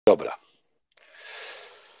Dobra.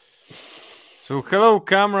 So hello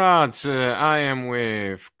comrades, I am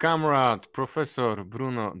with comrade Professor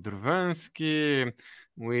Bruno Drweski.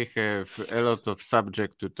 We have a lot of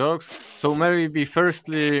subject to talk. So maybe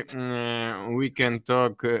firstly we can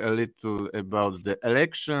talk a little about the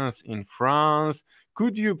elections in France.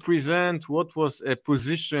 Could you present what was a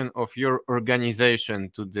position of your organization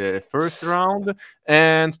to the first round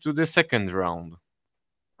and to the second round?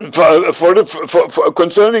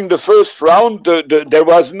 Concerning the first round, there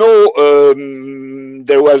was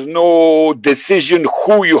no decision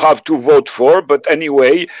who you have to vote for. But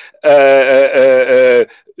anyway,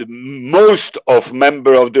 most of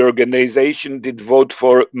members of the organization did vote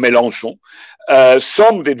for Mélenchon.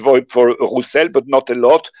 Some did vote for Roussel, but not a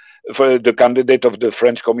lot. For the candidate of the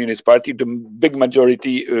French Communist Party, the big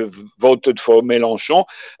majority voted for Mélenchon,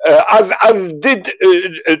 as did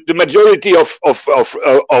the majority of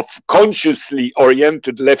consciously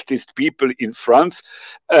oriented leftist people in France.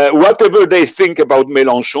 Whatever they think about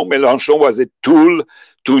Mélenchon, Mélenchon was a tool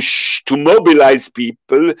to mobilize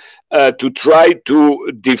people to try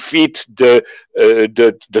to defeat the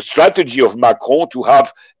strategy of Macron to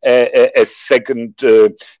have a second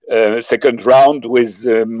round with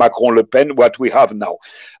Macron Le Pen, what we have now.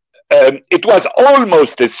 It was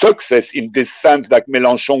almost a success in this sense that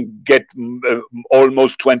Mélenchon get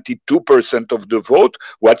almost 22% of the vote,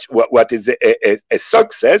 what is a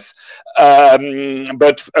success.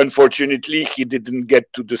 But unfortunately, he didn't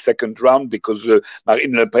get to the second round because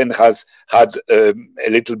Marine Le Pen has had a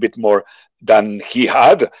little bit more than he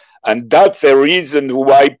had. And that's a reason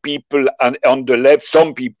why people on the left,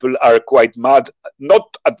 some people are quite mad,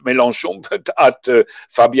 not at Mélenchon, but at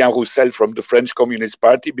Fabien Roussel from the French Communist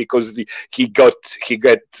Party, because he got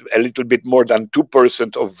a little bit more than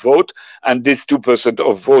 2% of vote, and this 2%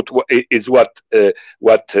 of vote is what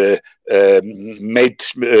made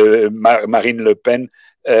Marine Le Pen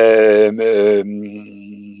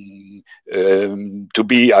to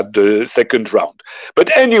be at the second round. But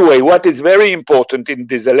anyway, what is very important in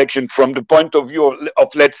this election from the point of view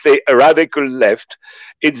of let's say, a radical left,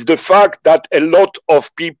 it's the fact that a lot of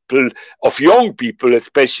people, of young people,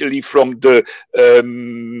 especially from the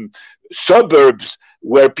suburbs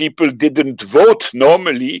where people didn't vote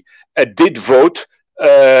normally, did vote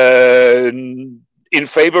in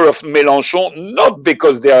favor of Mélenchon, not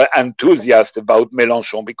because they are enthusiastic about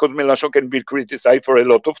Mélenchon, because Mélenchon can be criticized for a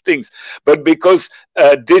lot of things, but because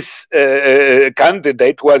this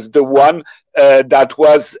candidate was the one that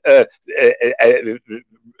was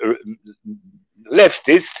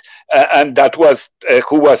leftist, and that was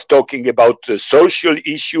who was talking about social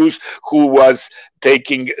issues, who was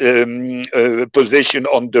taking a position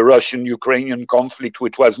on the Russian-Ukrainian conflict,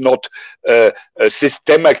 which was not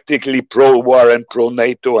systematically pro-war and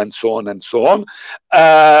pro-NATO and so on and so on.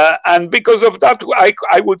 And because of that,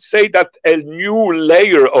 I would say that a new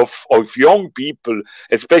layer of young people,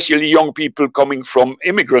 especially young people coming from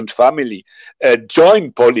immigrant family,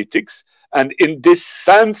 joined politics. And in this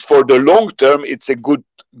sense, for the long term, it's a good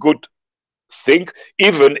thing,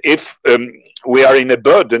 even if we are in a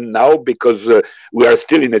burden now, because we are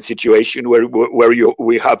still in a situation where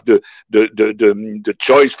we have the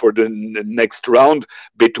choice for the next round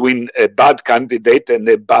between a bad candidate and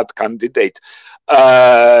a bad candidate.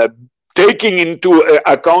 Taking into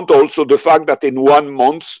account also the fact that in 1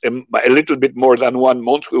 month, a little bit more than 1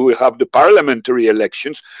 month, we will have the parliamentary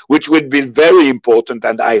elections, which will be very important.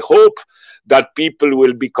 And I hope that people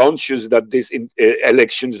will be conscious that these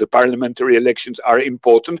elections, the parliamentary elections, are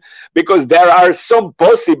important, because there are some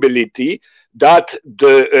possibility that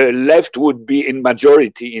the left would be in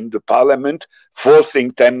majority in the parliament,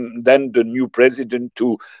 forcing then the new president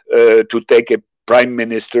to take a prime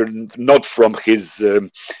minister not from his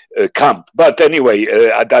camp. But anyway,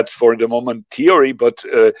 that's for the moment theory, but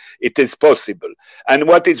it is possible. And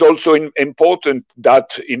what is also important,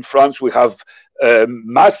 that in France we have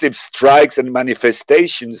massive strikes and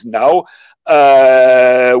manifestations now,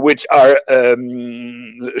 which are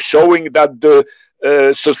showing that the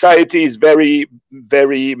society is very,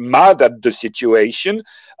 very mad at the situation.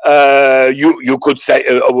 You could say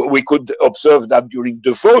we could observe that during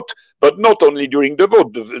the vote, but not only during the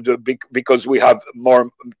vote, because we have more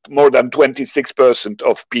than 26%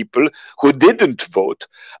 of people who didn't vote,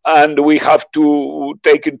 and we have to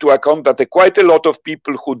take into account that quite a lot of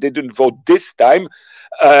people who didn't vote this time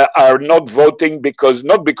are not voting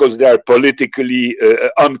not because they are politically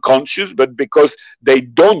unconscious, but because they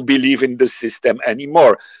don't believe in the system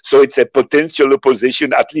anymore. So it's a potential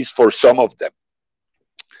opposition, at least for some of them.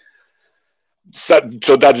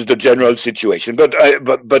 So that's the general situation. But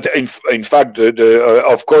in fact,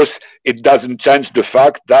 of course, it doesn't change the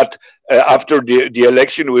fact that after the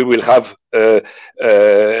election, we will have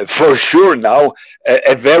for sure now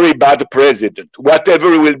a very bad president.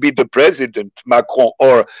 Whatever will be the president, Macron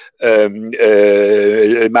or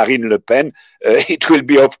Marine Le Pen, it will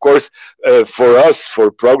be, of course, for us,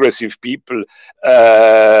 for progressive people,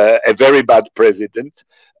 a very bad president.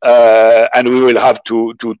 And we will have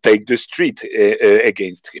to take the street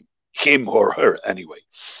against him or her anyway.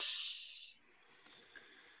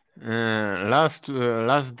 Last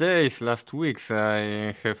days, last weeks,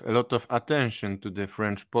 I have a lot of attention to the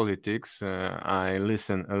French politics. I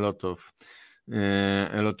listen a lot of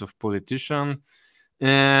politicians,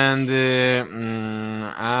 and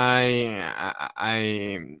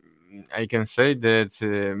I can say that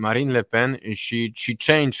Marine Le Pen she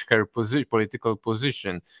changed her political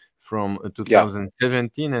position from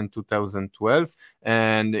 2017 and 2012,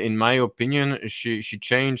 and in my opinion, she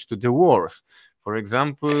changed to the worse. For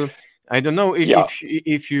example, I don't know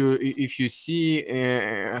if you see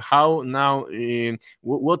how now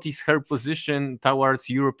what is her position towards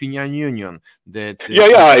European Union. That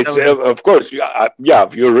of course,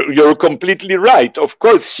 you're completely right. Of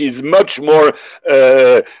course, she's much more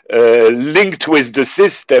linked with the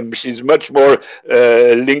system. She's much more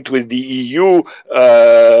linked with the EU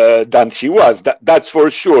than she was. That's for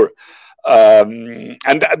sure.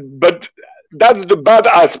 But that's the bad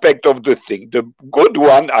aspect of the thing. The good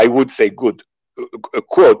one, I would say good,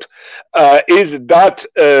 quote, is that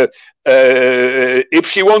if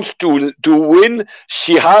she wants to win,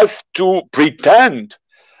 she has to pretend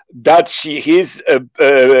that she is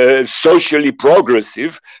socially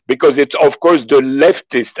progressive, because it's, of course, the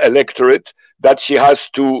leftist electorate that she has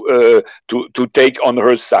to take on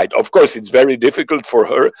her side. Of course, it's very difficult for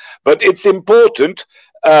her, but it's important.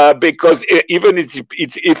 Because even if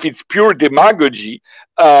it's pure demagogy,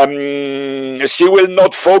 she will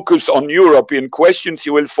not focus on European questions.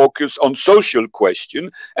 She will focus on social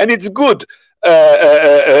questions, and it's good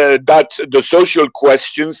that the social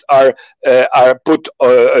questions are put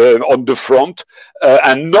on the front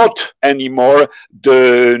and not anymore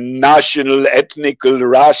the national, ethnical,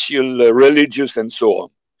 racial, religious, and so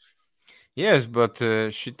on. Yes, but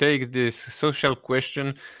she takes this social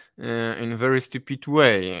question in a very stupid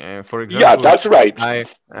way. For example, that's right.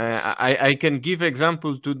 I can give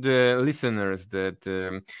example to the listeners that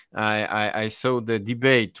I saw the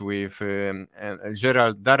debate with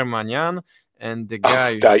Gérald Darmanin and the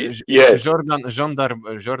guy Jordan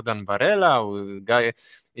Barella, guy.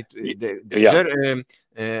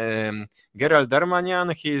 Gérald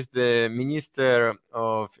Darmanin, he is the Minister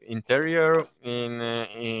of Interior.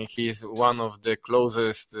 He is one of the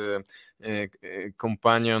closest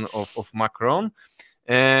companion of Macron,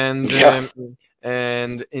 and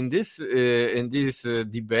in this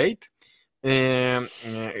debate. He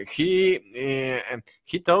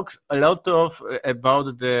talks a lot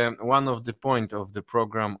about the one of the point of the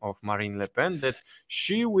program of Marine Le Pen, that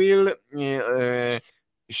she will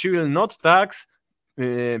not tax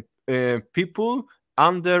people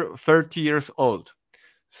under 30 years old.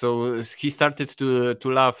 So he started to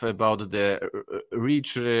laugh about the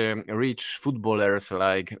rich footballers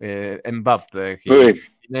like Mbappe. He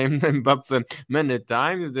named Mbappe many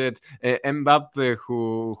times, that Mbappe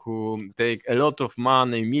who take a lot of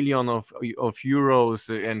money, million of euros,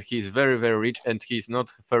 and he's very, very rich, and he's not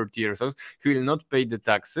 30 years old. He will not pay the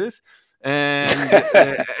taxes, and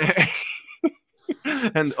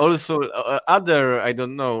and also other, I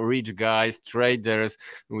don't know, rich guys, traders,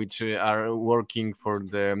 which are working for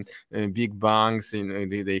the big banks.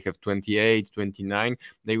 They have 28, 29.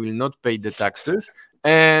 They will not pay the taxes.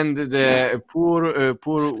 And the poor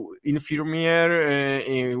infirmier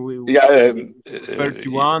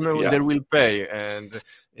 31, they will pay. And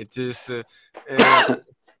it is...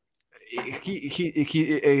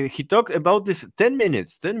 He talked about this 10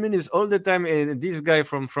 minutes all the time. This guy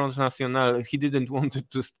from Front National, he didn't want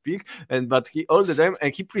to speak, but he all the time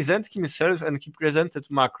he presented himself, and he presented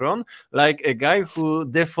Macron like a guy who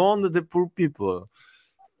defended the poor people.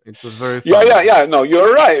 It was very funny. No,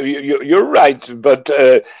 you're right. You're right, but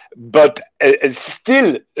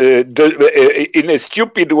still, in a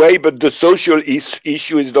stupid way. But the social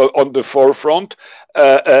issue is on the forefront,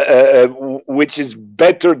 which is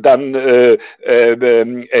better than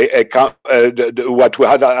what we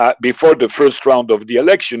had before the first round of the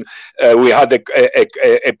election. We had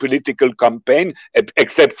a political campaign,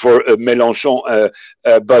 except for Mélenchon,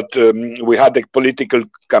 but we had a political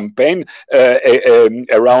campaign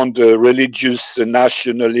around religious,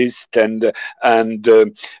 nationalist, and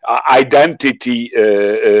identity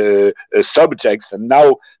subjects, and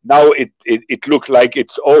now it looks like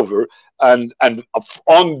it's over. And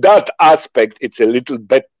on that aspect, it's a little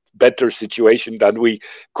bit better situation than we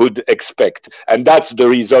could expect, and that's the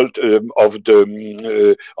result of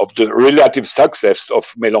the relative success of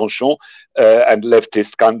Mélenchon and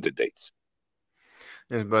leftist candidates.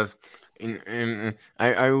 Yes, but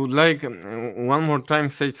I would like one more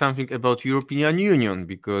time say something about European Union,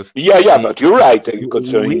 because but you're right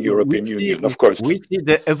concerning we European see, Union, of course. we see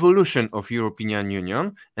the evolution of European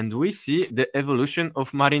Union, and we see the evolution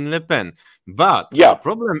of Marine Le Pen. But the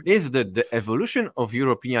problem is that the evolution of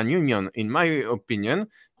European Union, in my opinion,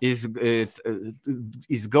 is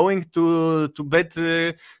going to bad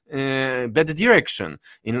direction.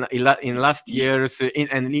 In last years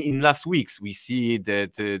and in last weeks, we see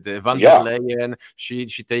that the van der Leyen, she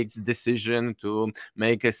take the decision to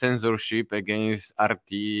make a censorship against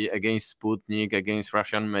RT, against Sputnik, against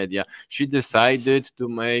Russian media. She decided to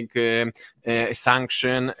make a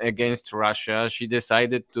sanction against Russia. She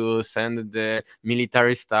decided to send the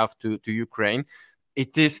military staff to Ukraine.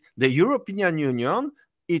 It is the European Union.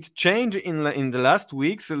 It changed in the last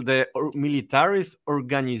weeks. The militarist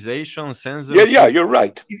organization, censorship. Yeah, you're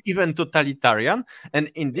right. Even totalitarian, and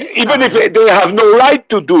in this even if they have no right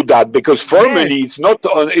to do that, because formally it's not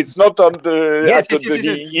on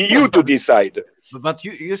the EU to decide. But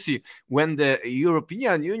you see, when the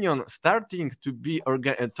European Union starting to be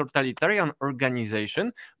a totalitarian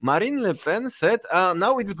organization, Marine Le Pen said,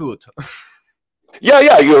 "Now it's good."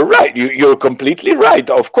 Yeah, you're right. You're completely right.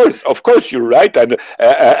 Of course, you're right, and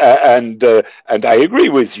I agree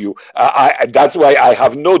with you. That's why I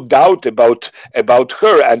have no doubt about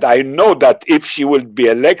her, and I know that if she will be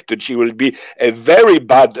elected, she will be a very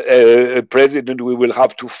bad president. We will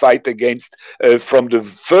have to fight against from the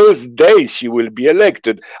first day she will be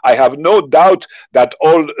elected. I have no doubt that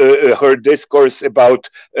all her discourse about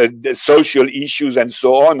the social issues and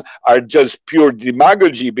so on are just pure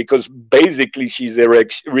demagogy, because basically she's a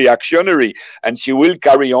reactionary, and she will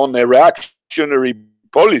carry on a reactionary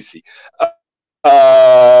policy.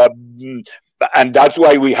 And that's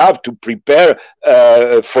why we have to prepare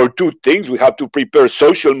for two things. We have to prepare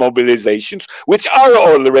social mobilizations, which are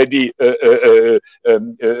already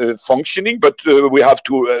functioning, but we have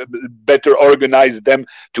to better organize them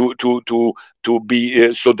to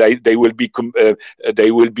be so they will be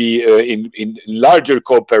in larger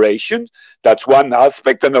cooperation. That's one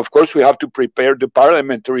aspect, and of course we have to prepare the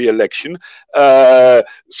parliamentary election,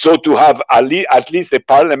 so to have at least a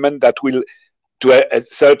parliament that will, to a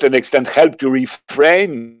certain extent, help to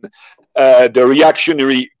refrain the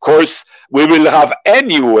reactionary course we will have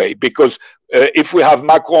anyway, because if we have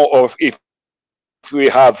Macron or if we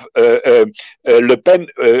have Le Pen,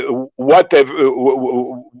 whatever,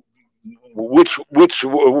 which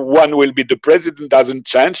one will be the president doesn't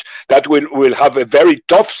change. That will have a very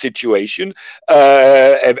tough situation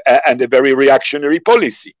and a very reactionary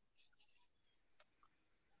policy.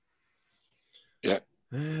 Yeah.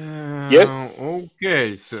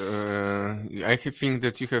 Okay, so I think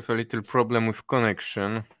that you have a little problem with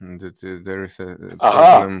connection. That there is a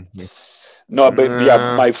problem. No, but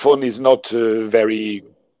my phone is not very.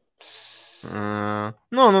 No.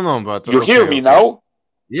 But you hear me now?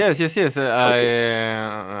 Yes. Okay.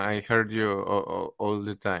 I heard you all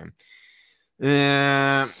the time.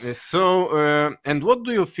 And what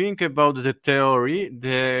do you think about the theory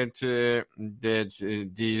that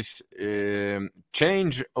this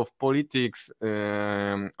change of politics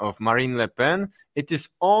of Marine Le Pen, it is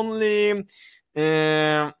only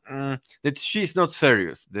that she's not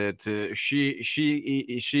serious, that she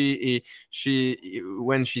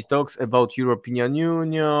when she talks about European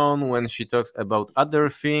Union, when she talks about other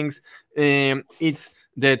things, it's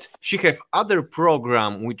that she have other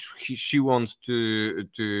program which she wants to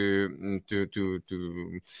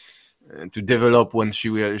develop when she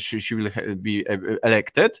will be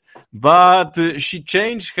elected, but she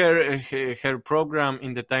changed her program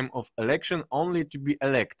in the time of election only to be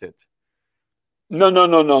elected. No, no,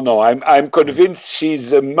 no, no, no. I'm convinced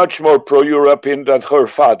she's much more pro-European than her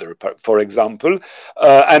father, for example,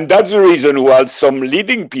 and that's the reason why some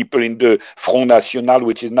leading people in the Front National,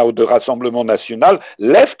 which is now the Rassemblement National,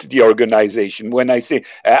 left the organization. When I say,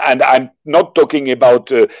 and I'm not talking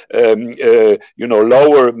about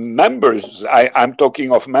lower members. I'm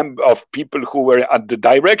talking of people who were at the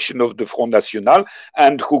direction of the Front National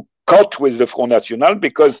and who cut with the Front National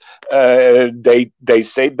because they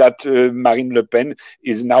say that Marine Le Pen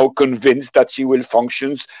is now convinced that she will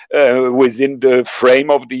function within the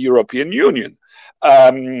frame of the European Union.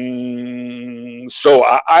 So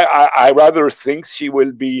I rather think she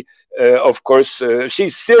will be, of course,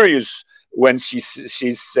 she's serious when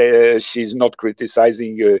she's not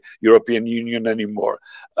criticizing European Union anymore.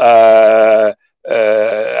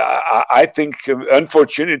 I think,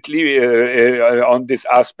 unfortunately, on this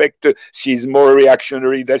aspect, she's more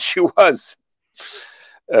reactionary than she was.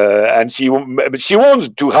 And she wants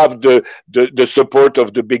to have the support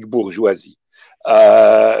of the big bourgeoisie.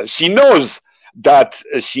 She knows that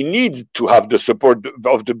she needs to have the support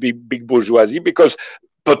of the big bourgeoisie because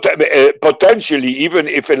potentially, even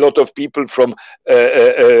if a lot of people from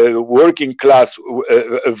working class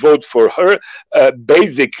vote for her,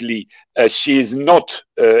 basically she is not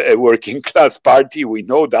a working class party. We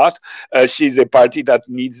know that she's a party that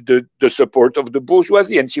needs the support of the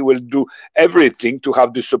bourgeoisie, and she will do everything to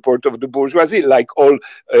have the support of the bourgeoisie, like all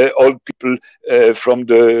people from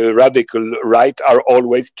the radical right are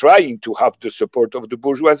always trying to have the support of the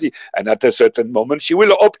bourgeoisie. And at a certain moment, she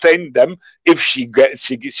will obtain them if she's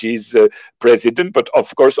president, but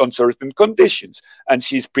of course on certain conditions, and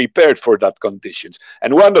she's prepared for that conditions.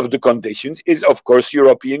 And one of the conditions is, of course,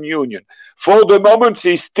 European Union. For the moment,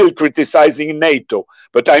 she's still criticizing NATO,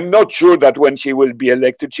 but I'm not sure that when she will be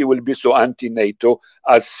elected, she will be so anti-NATO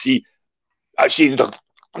as she's not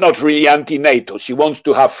really anti-NATO. She wants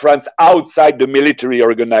to have France outside the military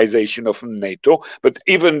organization of NATO, but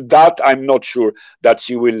even that, I'm not sure that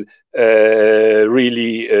she will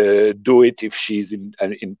really do it if she's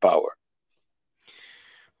in power.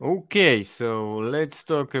 Okay, so let's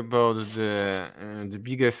talk about the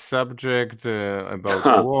biggest subject,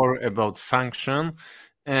 about war, about sanction.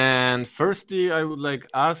 And firstly, I would like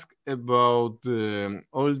ask about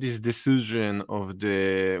all this decision of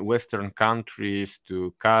the Western countries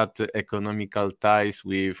to cut economical ties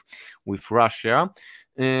with Russia.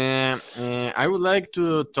 I would like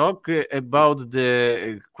to talk about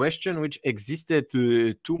the question which existed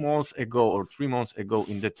 2 months ago or 3 months ago,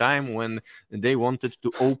 in the time when they wanted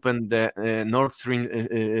to open the Nord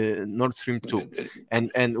Stream 2,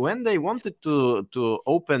 and when they wanted to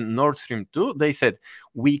open Nord Stream 2, they said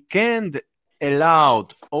we can't allow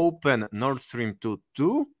open Nord Stream 2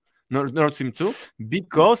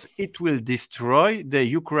 because it will destroy the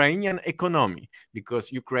Ukrainian economy,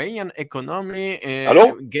 because Ukrainian economy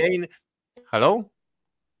gain. Hello?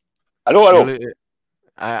 Hello?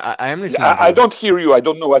 I am listening. I don't hear you. I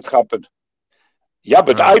don't know what's happened. Yeah,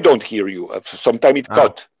 but I don't hear you. Sometimes it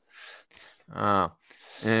cut.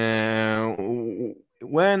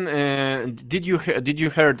 When did you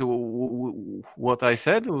heard what I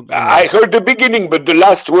said? I heard the beginning, but the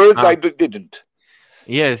last words I didn't.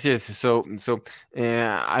 Yes. So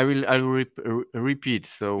I will repeat.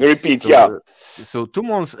 So repeat. Yeah. So 2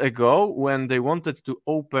 months ago, when they wanted to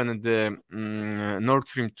open the Nord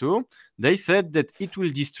Stream 2, they said that it will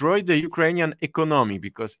destroy the Ukrainian economy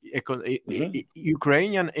because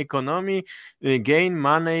Ukrainian economy gain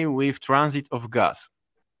money with transit of gas.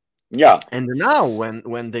 Yeah. And now,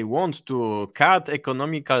 when they want to cut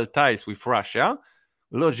economical ties with Russia,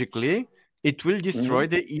 logically, it will destroy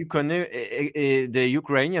the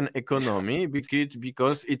Ukrainian economy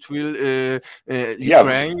because it will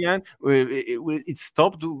Ukrainian it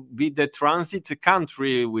stopped to be the transit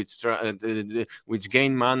country which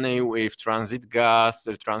gain money with transit gas,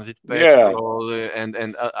 transit petrol,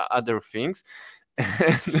 and other things.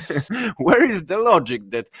 Where is the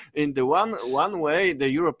logic that in the one way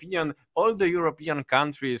all the European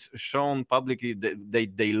countries shown publicly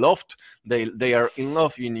they are in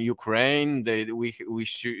love in Ukraine.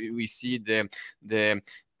 We see the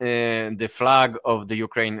flag of the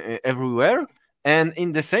Ukraine everywhere, and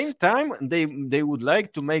in the same time they would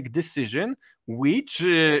like to make decision which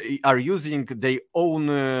are using their own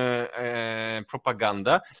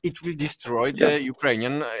propaganda. It will destroy the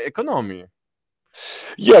Ukrainian economy.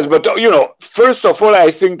 Yes, but first of all,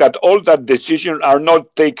 I think that all that decisions are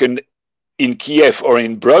not taken in Kiev or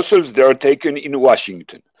in Brussels. They are taken in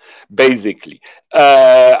Washington. basically.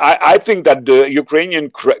 I think that the Ukrainian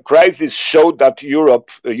crisis showed that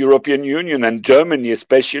European Union and Germany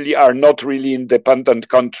especially are not really independent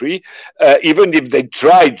country, even if they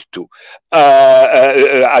tried to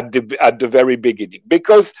at the very beginning.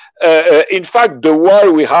 Because in fact, the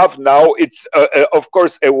war we have now, it's of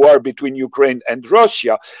course a war between Ukraine and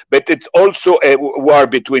Russia, but it's also a war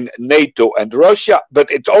between NATO and Russia,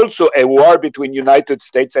 but it's also a war between United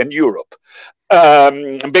States and Europe.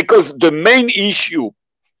 Because the main issue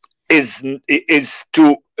is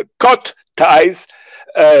to cut ties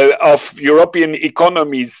of European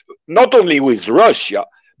economies, not only with Russia,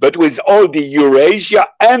 but with all the Eurasia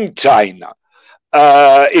and China.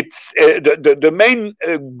 It's the main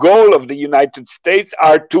goal of the United States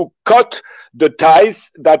are to cut the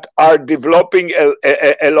ties that are developing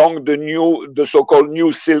along the so-called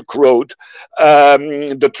New Silk Road,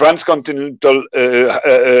 the transcontinental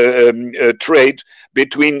trade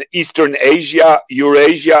between Eastern Asia,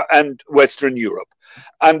 Eurasia, and Western Europe,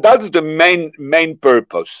 and that's the main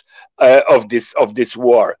purpose of this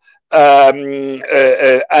war. And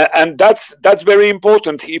that's very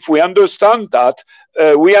important. If we understand that,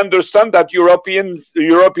 we understand that European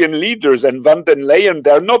leaders and Van der Leyen,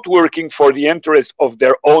 they're not working for the interest of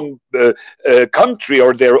their own country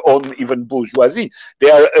or their own even bourgeoisie. They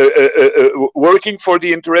are working for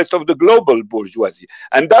the interest of the global bourgeoisie.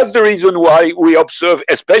 And that's the reason why we observe,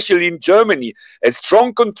 especially in Germany, a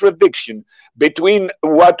strong contradiction between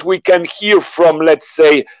what we can hear from, let's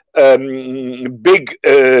say, big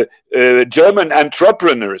German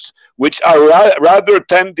entrepreneurs, which are rather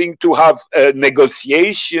tending to have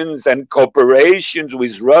negotiations and cooperations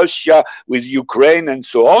with Russia, with Ukraine, and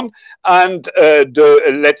so on, and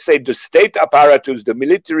let's say the state apparatus, the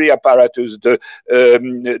military apparatus, the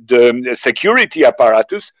security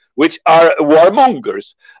apparatus, which are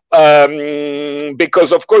warmongers.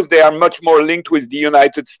 Because of course they are much more linked with the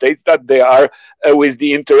United States than they are with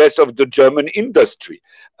the interests of the German industry,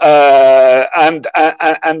 and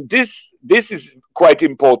this is quite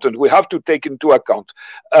important. We have to take into account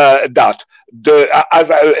that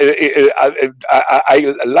as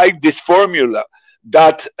I like this formula,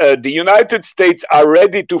 that the United States are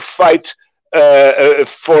ready to fight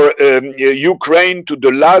for Ukraine to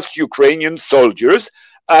the last Ukrainian soldiers,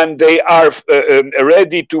 and they are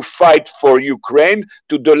ready to fight for Ukraine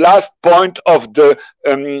to the last point of the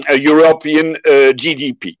European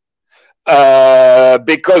GDP.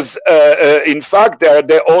 Because in fact they are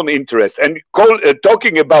their own interest, and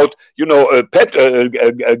talking about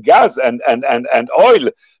gas and oil,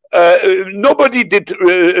 nobody did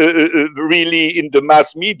really in the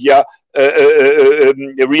mass media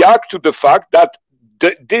react to the fact that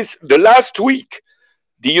the last week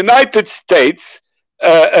the United States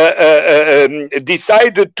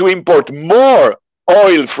decided to import more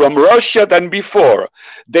oil from Russia than before.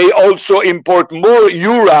 They also import more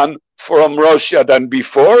uranium from Russia than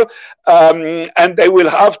before, and they will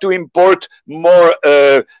have to import more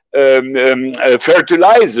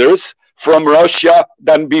fertilizers from Russia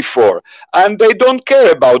than before. And they don't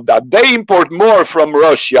care about that. They import more from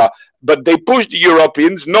Russia, but they push the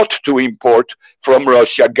Europeans not to import from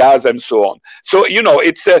Russia gas and so on. So,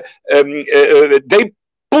 it's they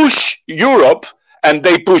push Europe and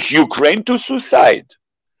they push Ukraine to suicide.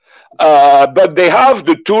 But they have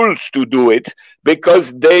the tools to do it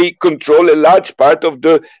because they control a large part of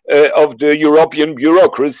the European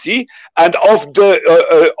bureaucracy and of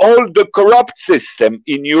all the corrupt system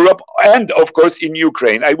in Europe and of course in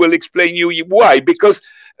Ukraine. I will explain you why. Because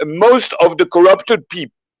most of the corrupted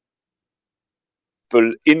people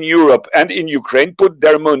in Europe and in Ukraine put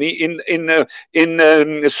their money in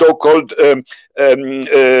so-called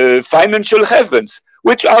financial heavens,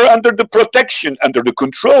 which are under the protection, under the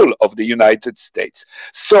control of the United States.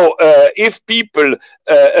 So if people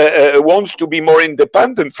want to be more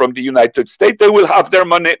independent from the United States, they will have their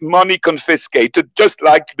money confiscated, just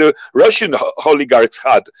like the Russian oligarchs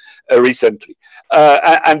had recently.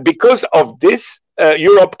 And because of this,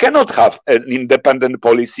 Europe cannot have an independent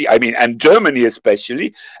policy, and Germany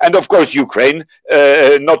especially, and of course Ukraine,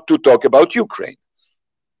 not to talk about Ukraine.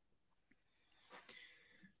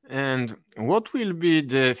 And what will be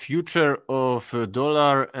the future of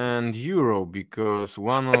dollar and euro? Because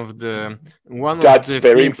one of the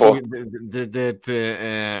things that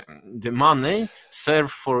the money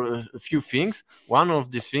serve for a few things. One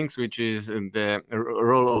of the things which is the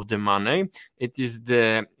role of the money, it is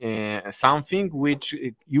the something which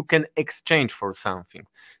you can exchange for something.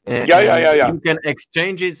 You can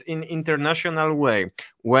exchange it in international way.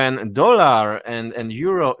 When dollar and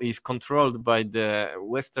euro is controlled by the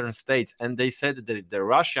Western states and they said that the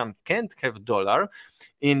Russian can't have dollar.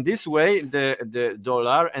 In this way, the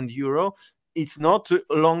dollar and euro, it's not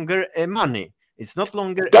longer a money. It's not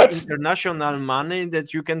longer international money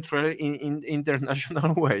that you can trade in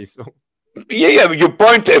international way. So. Yeah, you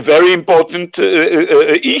point a very important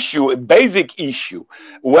issue, a basic issue.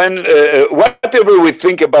 When whatever we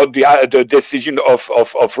think about the decision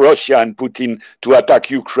of Russia and Putin to attack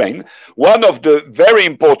Ukraine, one of the very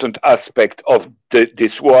important aspects of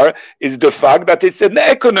this war is the fact that it's an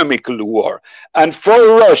economical war, and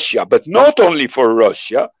for Russia, but not only for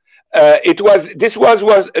Russia, this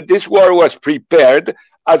war was prepared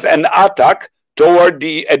as an attack toward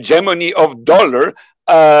the hegemony of dollar.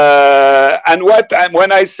 And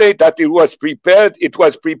when I say that it was prepared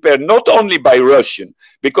not only by Russian,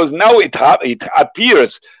 because now it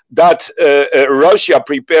appears that Russia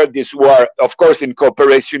prepared this war, of course, in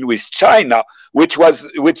cooperation with China, which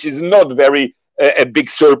is not very a big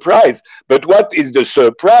surprise. But what is the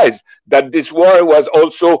surprise? That this war was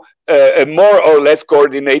also more or less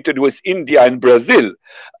coordinated with India and Brazil.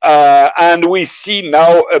 And we see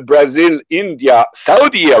now Brazil, India,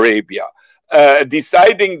 Saudi Arabia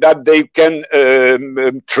deciding that they can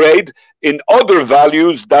trade in other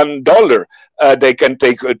values than dollar. They can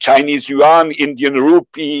take Chinese yuan, Indian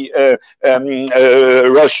rupee,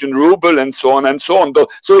 Russian ruble, and so on and so on.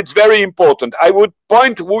 So it's very important. I would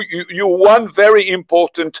point you one very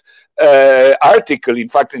important article, in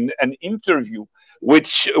fact, in an interview,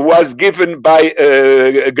 which was given by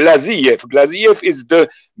Glaziev. Glaziev is the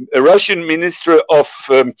Russian Minister of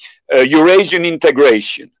Eurasian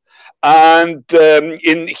Integration. And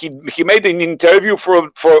he made an interview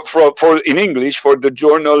in English for the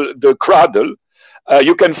journal The Cradle.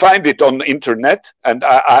 You can find it on the internet, and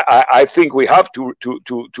I think we have to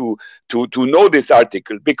know this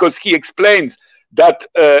article, because he explains that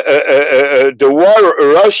the war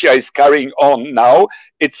Russia is carrying on now,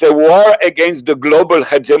 it's a war against the global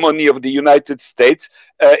hegemony of the United States.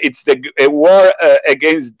 It's a war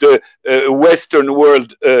against the Western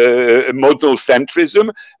world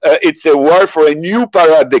monocentrism. It's a war for a new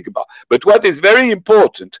paradigm. But what is very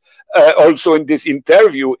important also in this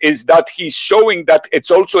interview is that he's showing that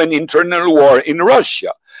it's also an internal war in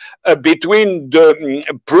Russia. Between the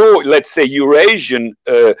let's say, Eurasian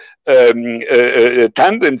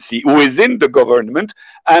tendency within the government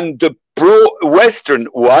and the pro-Western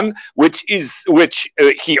one, which he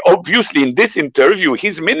obviously, in this interview,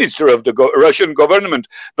 he's minister of the Russian government,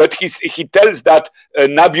 but he tells that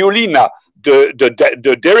Nabiulina,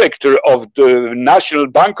 the director of the National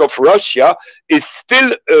Bank of Russia, is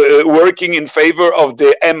still working in favor of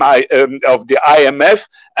the IMF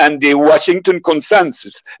and the Washington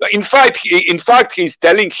Consensus. In fact, he's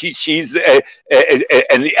telling she's an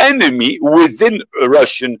enemy within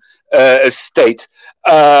Russian state,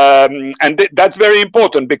 and that's very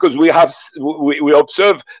important, because we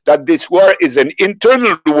observe that this war is an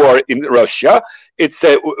internal war in Russia. It's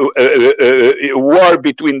a war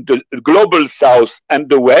between the global South and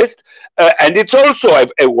the West, and it's also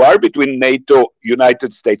a war between NATO,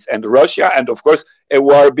 United States, and Russia, and of course a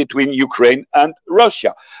war between Ukraine and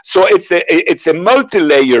Russia. So it's a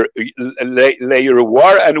multi-layer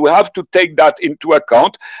war, and we have to take that into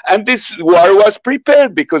account. And this war was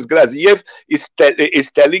prepared because Glaziev is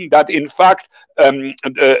telling that, in fact,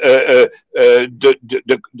 the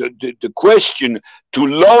question to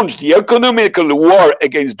launch the economical war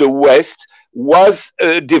against the West was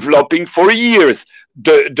developing for years.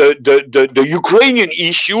 The Ukrainian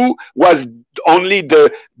issue was only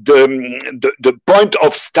the point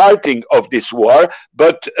of starting of this war,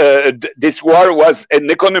 but this war was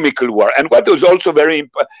an economical war. And what was also very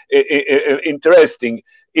interesting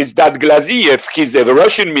is that Glaziev, he's a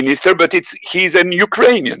Russian minister, but he's an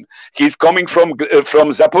Ukrainian. He's coming from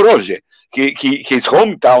Zaporozhye. His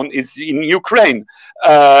hometown is in Ukraine.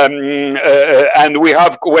 And we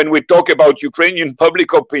have, when we talk about Ukrainian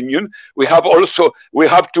public opinion, we have to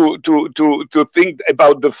think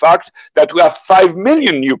about the fact that we have 5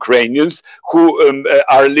 million Ukrainians who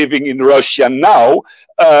are living in Russia now,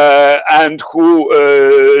 and who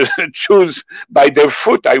choose by their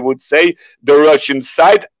foot, I would say, the Russian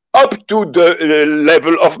side, up to the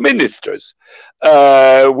level of ministers,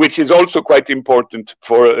 which is also quite important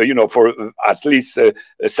for at least a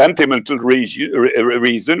sentimental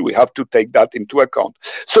reason. We have to take that into account.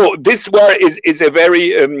 So this war is a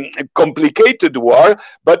very complicated war,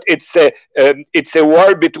 but it's a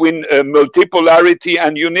war between multipolarity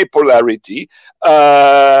and unipolarity,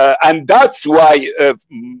 and that's why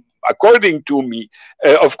according to me,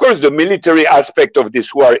 of course, the military aspect of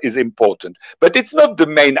this war is important, but it's not the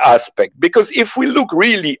main aspect, because if we look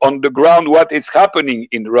really on the ground, what is happening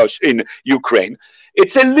in Russia, in Ukraine,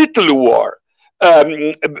 it's a little war.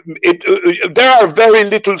 There are very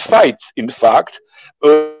little fights, in fact.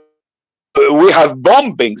 We have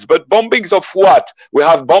bombings, but bombings of what? We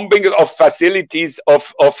have bombing of facilities of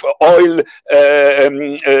oil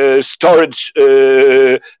storage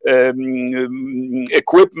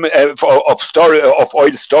equipment, of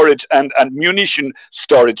oil storage and munition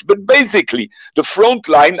storage. But basically, the front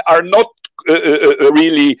line are not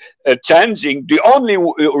really changing. The only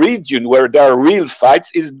region where there are real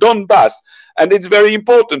fights is Donbass, and it's very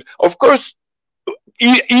important. Of course,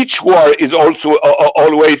 each war is also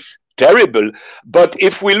always terrible, but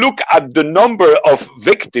if we look at the number of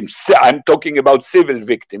victims, I'm talking about civil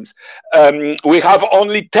victims, we have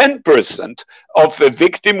only 10% of a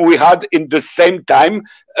victim we had in the same time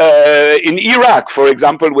in Iraq, for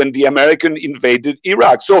example, when the American invaded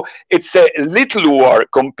Iraq. So it's a little war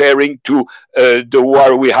comparing to the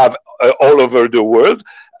war we have all over the world.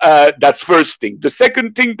 That's first thing. The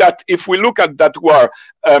second thing, that if we look at that war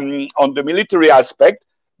on the military aspect,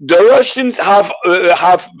 the Russians have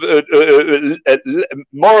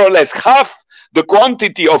more or less half the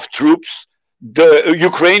quantity of troops the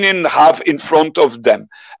Ukrainians have in front of them.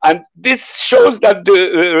 And this shows that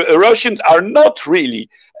the Russians are not really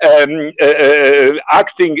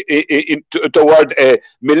acting toward a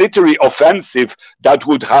military offensive that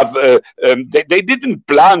would have, they didn't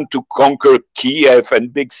plan to conquer Kiev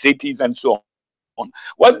and big cities and so on.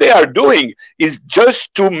 What they are doing is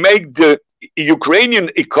just to make the Ukrainian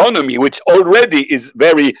economy, which already is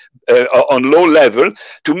very on low level,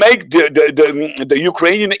 to make the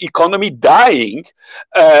Ukrainian economy dying,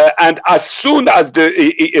 and as soon as the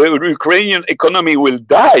Ukrainian economy will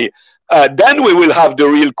die, then we will have the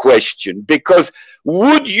real question, because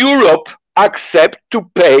would Europe accept to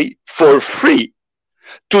pay for free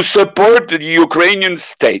to support the Ukrainian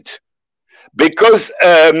state? Because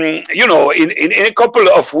you know, in a couple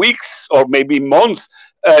of weeks or maybe months,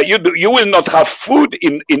 you will not have food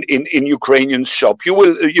in Ukrainian shop. You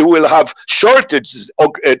will have shortages,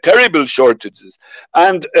 terrible shortages.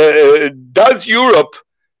 And does Europe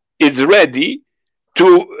is ready to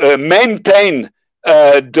maintain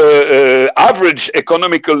the average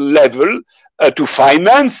economical level to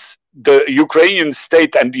finance the Ukrainian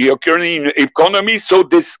state and the Ukrainian economy, so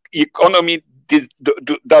this economy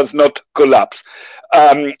does not collapse?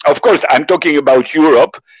 Of course, I'm talking about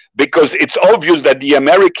Europe, because it's obvious that the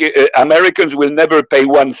Americans will never pay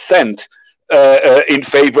 1 cent in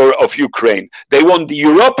favor of Ukraine. They want the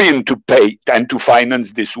European to pay and to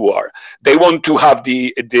finance this war. They want to have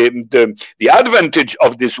the advantage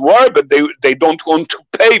of this war, but they don't want to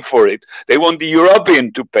pay for it. They want the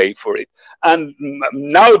European to pay for it. And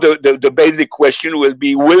now the basic question will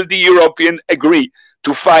be, will the European agree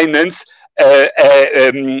to finance a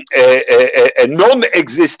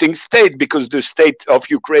non-existing state, because the state of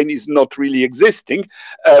Ukraine is not really existing?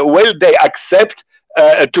 Will they accept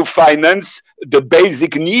to finance the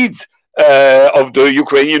basic needs of the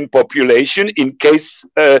Ukrainian population in case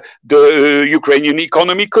the Ukrainian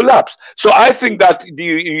economy collapses? So I think that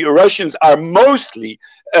the Russians are mostly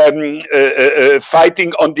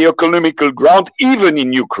fighting on the economical ground, even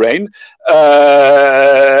in Ukraine,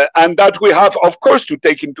 and that we have, of course, to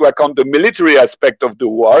take into account the military aspect of the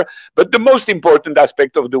war, but the most important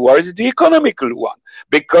aspect of the war is the economical one,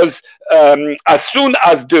 because as soon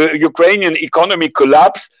as the Ukrainian economy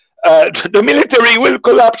collapses, the military will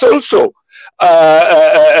collapse also.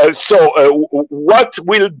 So what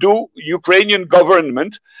will do Ukrainian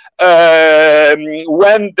government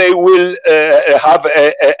when they will have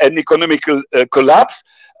an economical collapse?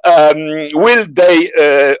 Will they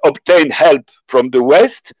obtain help from the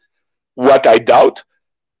West? What I doubt.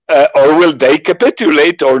 Or will they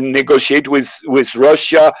capitulate or negotiate with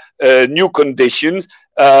Russia new conditions,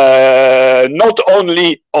 not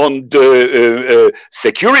only on the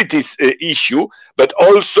security issue, but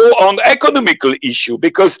also on economical issue,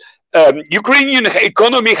 because Ukrainian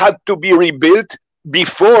economy had to be rebuilt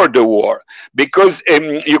before the war, because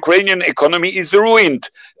Ukrainian economy is ruined.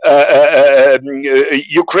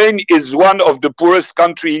 Ukraine is one of the poorest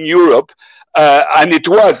countries in Europe. And it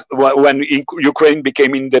was when Ukraine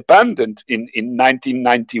became independent in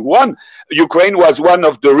 1991. Ukraine was one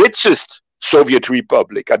of the richest Soviet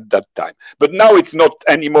republic at that time. But now it's not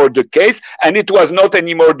anymore the case, and it was not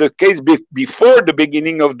anymore the case before the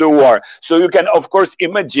beginning of the war. So you can, of course,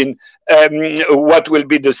 imagine what will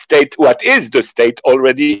be the state, what is the state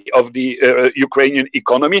already of the Ukrainian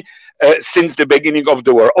economy since the beginning of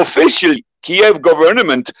the war. Officially, Kiev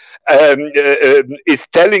government is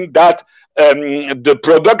telling that the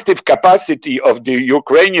productive capacity of the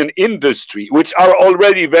Ukrainian industry, which are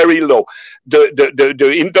already very low,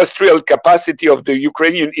 the industrial capacity of the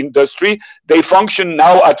Ukrainian industry, they function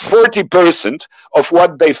now at 40% of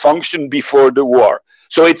what they functioned before the war.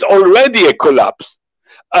 So it's already a collapse.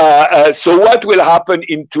 So what will happen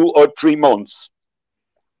in 2 or 3 months?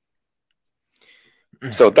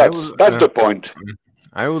 So that's the point.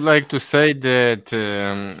 I would like to say that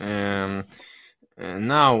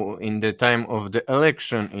now, in the time of the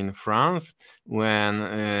election in France, when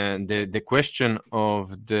the question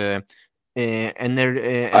of the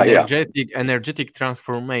energetic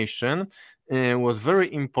transformation was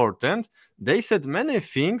very important, they said many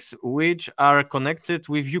things which are connected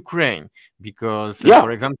with Ukraine, because for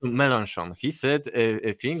example, Mélenchon, he said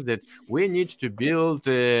a thing that we need to build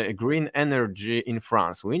green energy in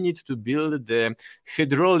France, we need to build the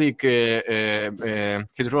hydraulic I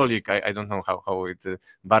don't know how it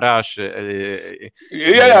barrage the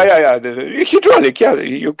hydraulic,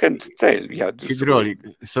 you can say hydraulic.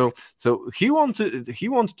 So he wanted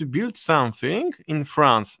to build something in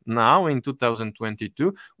France now in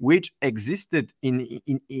 2022 which existed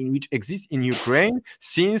which exists in Ukraine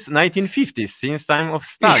since 1950s, since time of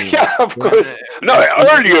Stalin. Yeah, of course. No,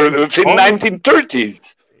 earlier, in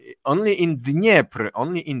 1930s. Only in Dnieper,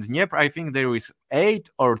 I think there is 8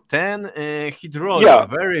 or 10 hydraulic,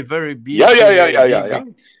 very, very big.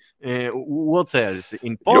 What else?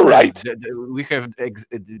 In Poland, we have a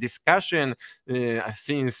discussion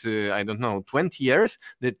since, I don't know, 20 years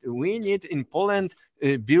that we need in Poland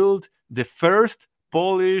build the first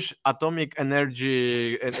Polish atomic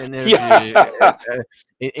energy.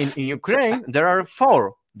 In Ukraine, there are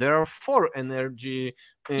 4. There are 4 energy.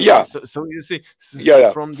 So you see,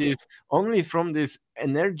 from this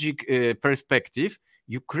energy perspective,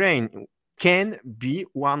 Ukraine can be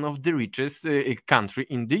one of the richest country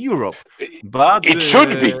in the Europe. But it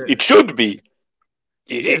should be.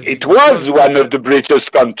 It was one of the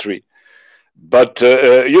richest country. But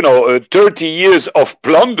 30 years of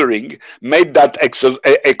plundering made that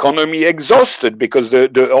economy exhausted, because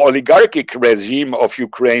the oligarchic regime of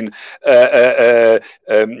Ukraine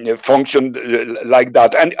functioned like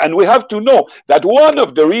that. And we have to know that one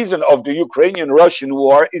of the reasons of the Ukrainian-Russian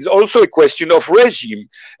war is also a question of regime,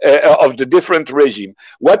 of the different regime.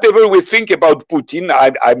 Whatever we think about Putin,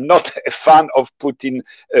 I'm not a fan of Putin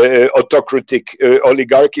autocratic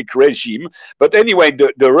oligarchic regime. But anyway,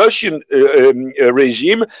 the Russian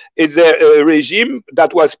regime is a regime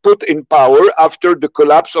that was put in power after the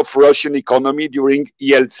collapse of Russian economy during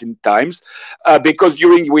Yeltsin times, because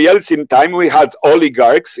during Yeltsin time we had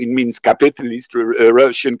oligarchs, it means capitalists,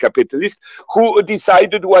 Russian capitalists, who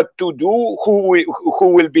decided what to do, who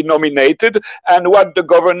will be nominated, and what the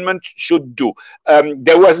government should do.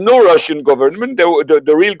 There was no Russian government.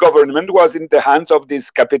 The real government was in the hands of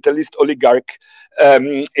this capitalist oligarch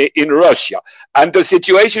in Russia. And the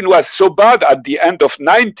situation was so bad at the end of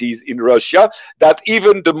 90s in Russia that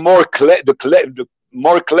even the more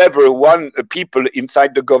clever people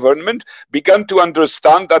inside the government began to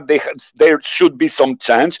understand that there should be some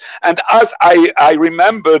change. And as I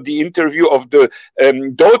remember the interview of the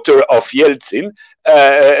daughter of Yeltsin,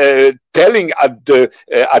 telling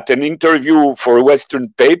at an interview for a Western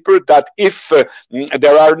paper that if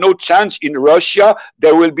there are no change in Russia,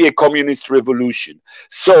 there will be a communist revolution.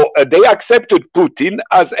 So they accepted Putin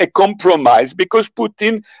as a compromise, because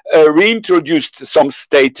Putin reintroduced some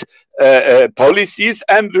state policies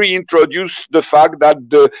and reintroduced the fact that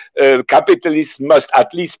the capitalists must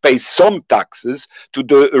at least pay some taxes to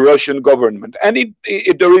the Russian government. And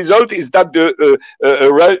the result is that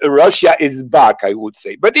Russia is back, I would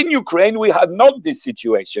say. But in Ukraine, we had not this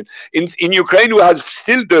situation. In Ukraine, we have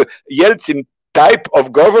still the Yeltsin type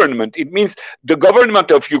of government. It means the government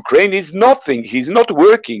of Ukraine is nothing. He's not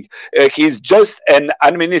working. He's just an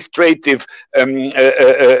administrative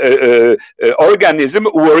organism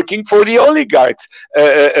working for the oligarchs.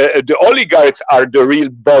 The oligarchs are the real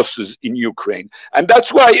bosses in Ukraine. And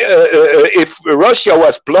that's why if Russia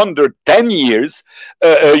was plundered 10 years,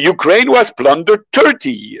 Ukraine was plundered 30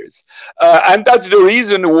 years. And that's the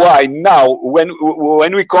reason why now, when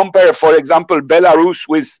we compare, for example, Belarus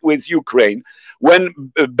with Ukraine, when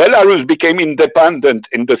Belarus became independent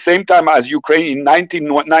in the same time as Ukraine in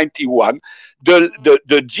 1991, the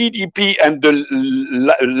GDP and the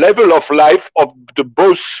level of life of the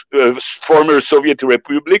both former Soviet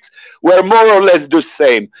republics were more or less the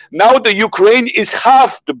same. Now the Ukraine is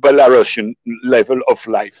half the Belarusian level of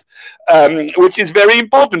life, which is very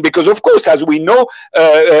important because, of course, as we know,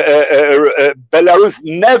 Belarus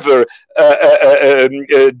never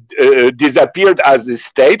disappeared as a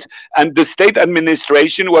state, and the state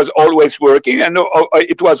administration was always working, and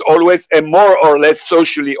it was always a more or less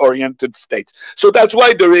socially oriented state. So that's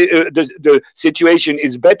why the situation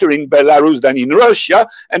is better in Belarus than in Russia,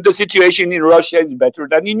 and the situation in Russia is better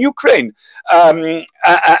than in Ukraine.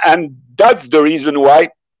 And that's the reason why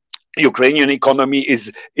Ukrainian economy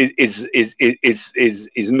is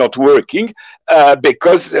not working,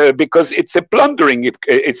 because it's a plundering.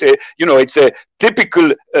 It's a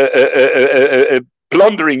typical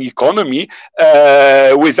plundering economy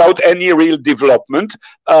without any real development,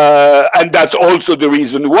 and that's also the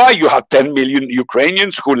reason why you have 10 million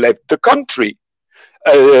Ukrainians who left the country.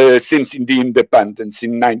 Since the independence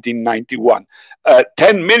in 1991.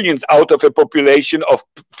 10 millions out of a population of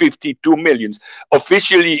 52 millions.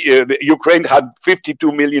 Officially, Ukraine had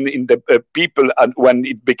 52 million in the people when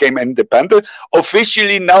it became independent.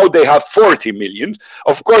 Officially, now they have 40 million.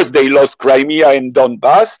 Of course, they lost Crimea and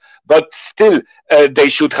Donbass, but still, they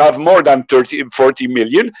should have more than 40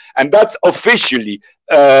 million, and that's officially.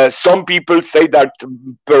 Some people say that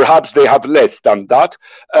perhaps they have less than that.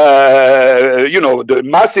 The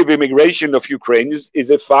massive immigration of Ukraine is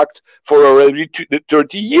a fact for already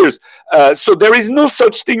 30 years. So there is no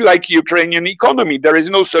such thing like Ukrainian economy. There is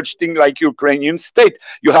no such thing like Ukrainian state.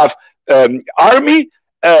 You have army,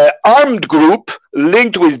 armed group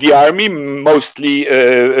linked with the army, mostly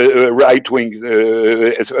right-wing,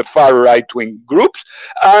 far right-wing groups,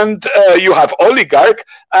 and you have oligarch,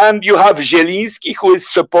 and you have Zelensky, who is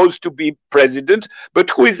supposed to be president, but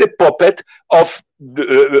who is a puppet of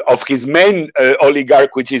his main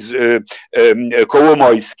oligarch, which is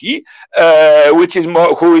Kolomoisky,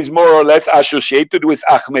 who is more or less associated with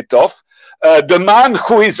Akhmetov. The man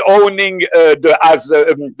who is owning the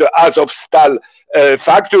Azovstal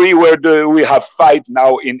factory where we have fight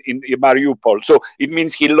now in Mariupol. So it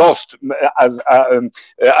means he lost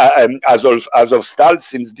Azovstal,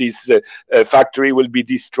 since this factory will be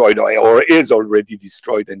destroyed, or is already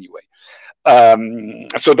destroyed anyway.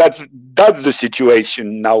 So that's the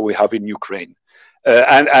situation now we have in Ukraine.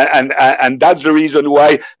 And that's the reason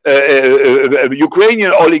why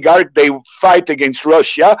Ukrainian oligarchs, they fight against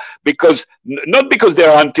Russia, because not because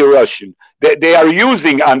they're anti-Russian. They are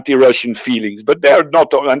using anti-Russian feelings, but they are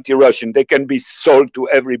not anti-Russian. They can be sold to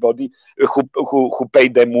everybody who pay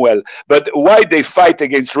them well. But why they fight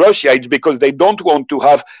against Russia? It's because they don't want to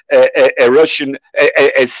have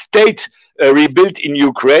a state rebuilt in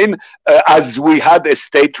Ukraine, as we had a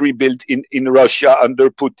state rebuilt in Russia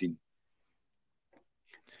under Putin.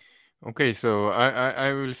 Okay, so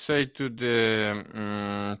I will say to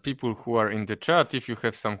the people who are in the chat, if you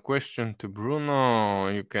have some question to Bruno,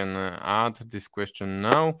 you can add this question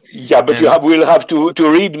now. Yeah, but will have to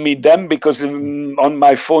read me them, because on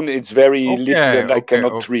my phone it's very little and I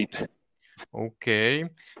cannot read. Okay,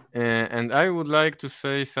 and I would like to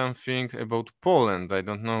say something about Poland. I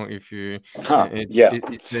don't know if you.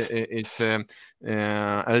 It's a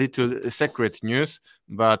little secret news,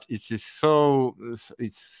 but it's so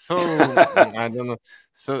I don't know,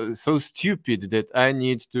 so stupid that I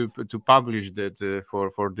need to publish that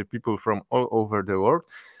for the people from all over the world.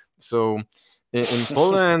 So in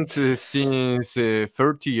Poland, since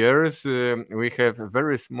 30 years, we have a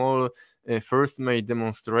very small 1st May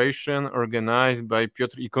demonstration organized by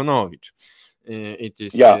Piotr Ikonowicz. It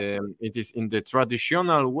is in the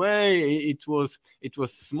traditional way. It was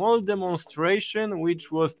small demonstration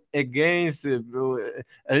which was against a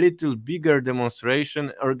little bigger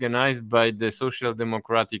demonstration organized by the Social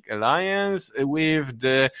Democratic Alliance with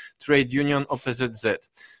the trade union OPZZ.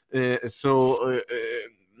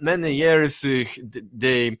 Many years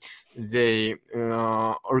they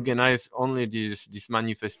organized only this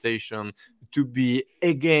manifestation to be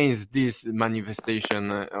against this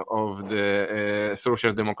manifestation of the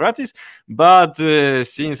Social Democrats, but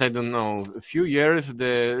since I don't know a few years, the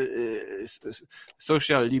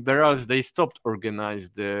social liberals, they stopped organize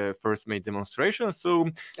the 1st May demonstration. So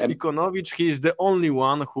Ikonowicz, he is the only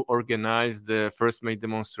one who organized the 1st May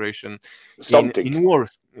demonstration in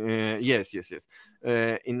Warsaw. Yes.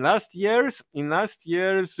 In last years,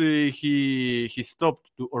 he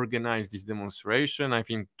stopped to organize this demonstration. I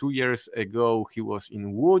think 2 years ago ago he was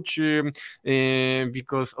in Łódź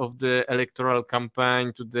because of the electoral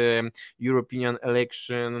campaign to the European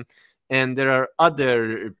election. And there are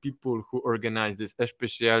other people who organize this,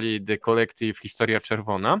 especially the collective Historia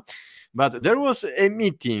Czerwona. But there was a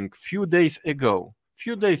meeting few days ago.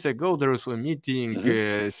 There was a meeting,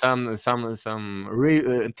 some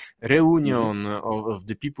reunion of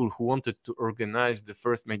the people who wanted to organize the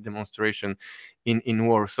first May demonstration in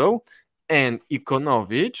Warsaw, and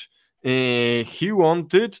Ikonowicz, he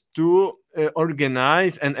wanted to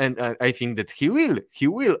organize, and I think that he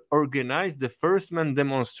will organize the first man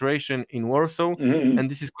demonstration in Warsaw. And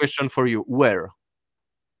this is question for you: where?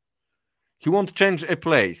 He won't change a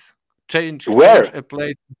place. Change a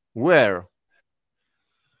place. Where?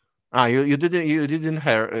 You didn't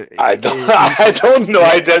hear. I don't know.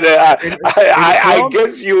 I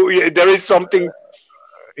guess there is something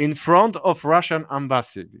in front of Russian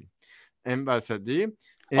embassy.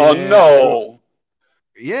 Oh no.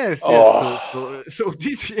 Yes. So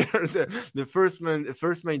this year the first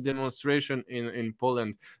May demonstration in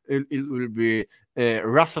Poland, it will be a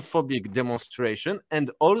Russophobic demonstration, and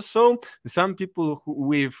also some people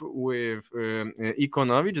with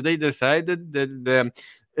Ikonowicz, they decided that the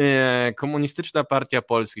Komunistyczna Partia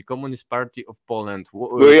Polski, Communist Party of Poland,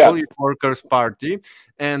 Polish Workers' Party,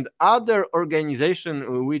 and other organizations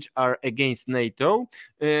which are against NATO,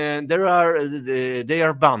 they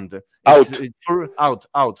are banned. Out.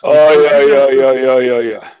 Oh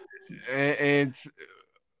yeah. It's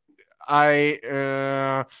I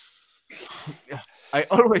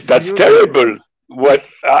always. That's terrible. What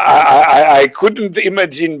I couldn't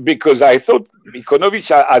imagine, because I thought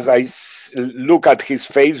Ikonowicz, as I look at his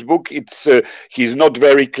Facebook, he's not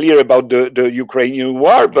very clear about the Ukrainian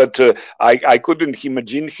war, but I couldn't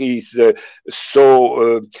imagine he's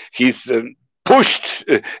pushed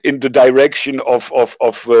in the direction of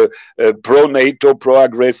pro-NATO,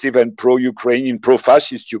 pro-aggressive, and pro-Ukrainian,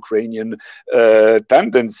 pro-fascist Ukrainian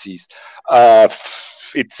tendencies.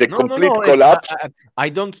 It's a complete collapse. I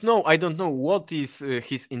don't know what is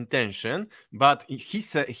his intention, but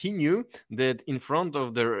he knew that in front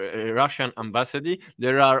of the Russian embassy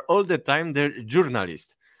there are all the time the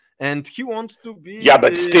journalists, and he wants to be. Yeah,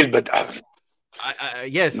 but still,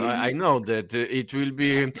 yes, I know that it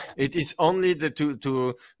is only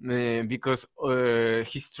because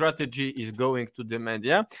his strategy is going to the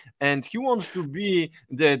media, and he wants to be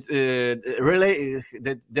that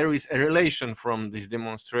there is a relation from this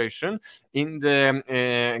demonstration in the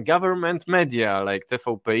government media like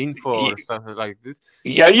TVP Info or stuff like this.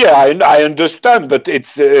 I understand, but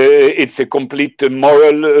it's a complete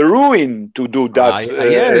moral ruin to do that.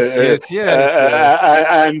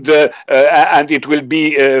 And it will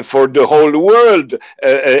be for the whole world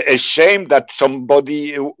a shame that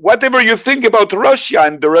somebody, whatever you think about Russia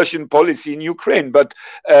and the Russian policy in Ukraine, but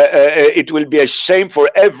it will be a shame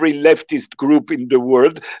for every leftist group in the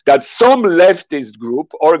world that some leftist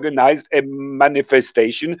group organized a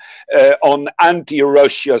manifestation on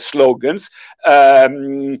anti-Russia slogans.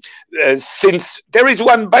 Since there is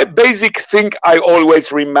one basic thing I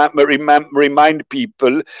always remind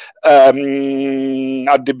people,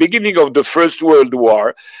 at the beginning of the First World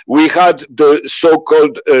War, we had the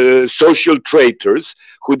so-called social traitors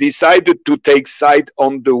who decided to take side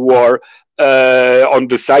on the war, on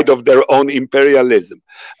the side of their own imperialism.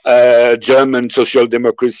 German social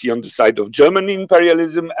democracy on the side of German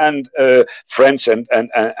imperialism, and French and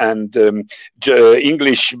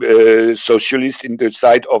English socialists in the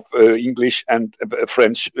side of English and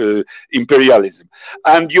French imperialism.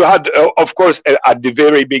 And you had, of course, at the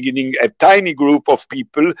very beginning, a tiny group of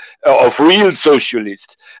people, of real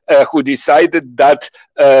socialists, who decided that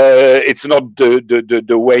it's not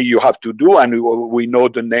the way you have to do. And we know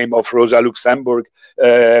the name of Rosa Luxemburg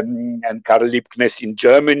and Karl Liebknecht in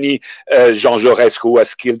Germany, Jean Jaurès, who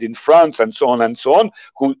was killed in France, and so on,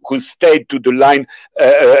 who stayed to the line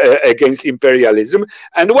against imperialism.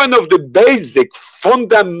 And one of the basic,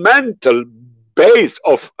 fundamental base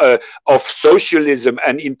of socialism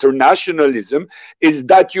and internationalism is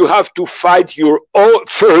that you have to fight your own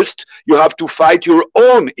first. You have to fight your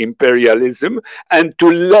own imperialism, and to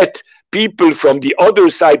let people from the other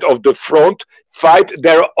side of the front fight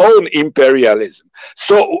their own imperialism.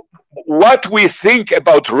 So what we think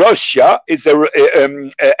about Russia is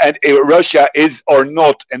Russia is or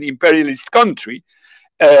not an imperialist country.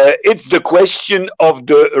 it's the question of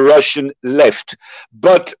the Russian left.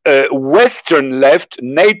 But Western left,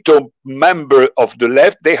 NATO member of the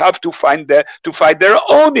left, they have to fight their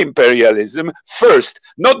own imperialism first,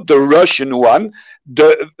 not the Russian one,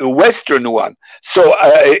 the Western one. So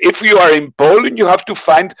if you are in Poland, you have to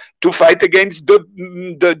fight against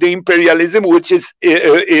the imperialism which is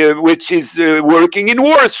working in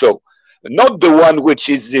Warsaw, not the one which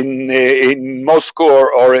is in Moscow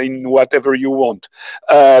or in whatever you want,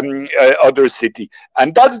 other city.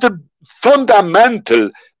 And that's the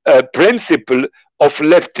fundamental principle of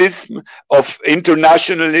leftism, of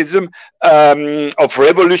internationalism, of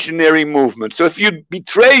revolutionary movement. So if you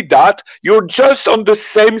betray that, you're just on the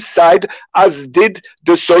same side as did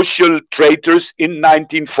the social traitors in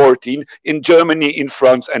 1914 in Germany, in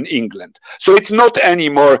France, and England. So it's not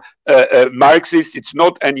anymore Marxist, it's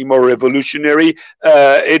not anymore revolutionary,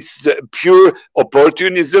 it's pure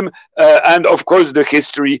opportunism, and of course the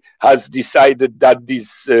history has decided that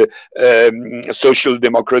these social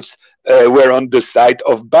democrats were on the side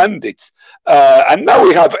of bandits. And now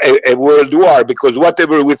we have a world war, because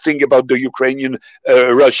whatever we think about the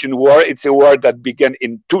Ukrainian-Russian war, it's a war that began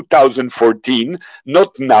in 2014,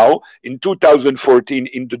 not now, in 2014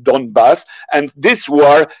 in the Donbass. And this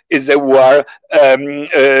war is a war,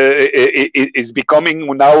 is becoming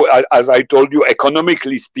now, as I told you,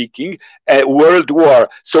 economically speaking, a world war.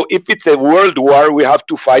 So if it's a world war, we have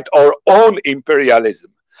to fight our own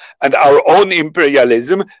imperialism. And our own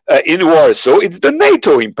imperialism in Warsaw, it's the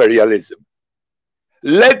NATO imperialism.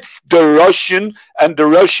 Let the Russian and the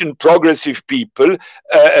Russian progressive people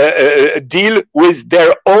deal with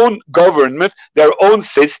their own government, their own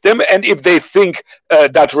system, and if they think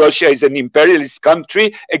that Russia is an imperialist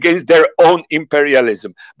country, against their own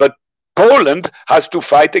imperialism. But Poland has to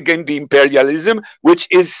fight against the imperialism which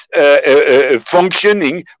is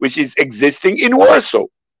functioning, which is existing in Warsaw,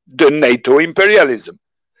 the NATO imperialism.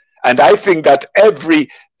 And I think that every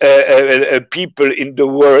people in the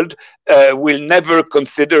world will never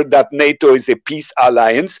consider that NATO is a peace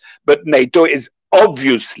alliance, but NATO is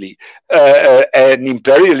obviously an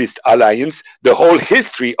imperialist alliance. The whole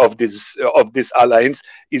history of this alliance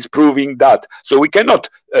is proving that. So we cannot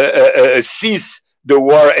cease the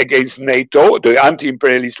war against NATO, the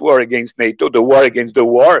anti-imperialist war against NATO, the war against the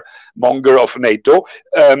warmonger of NATO.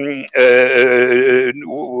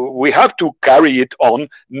 We have to carry it on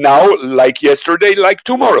now, like yesterday, like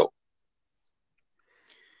tomorrow.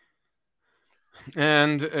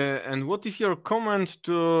 And what is your comment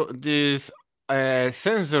to this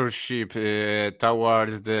censorship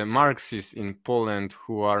towards the Marxists in Poland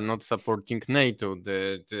who are not supporting NATO,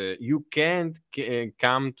 that you can't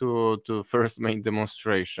come to first May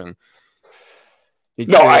demonstration?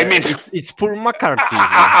 I mean, it's poor McCarthy.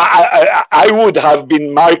 I would have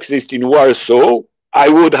been Marxist in Warsaw. I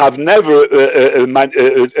would have never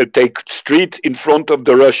take street in front of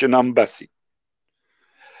the Russian embassy.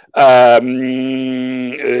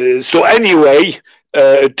 So anyway,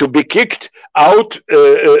 to be kicked out,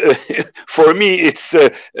 for me,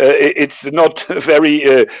 it's not very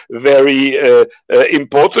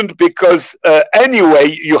important, because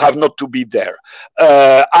anyway, you have not to be there.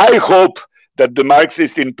 I hope that the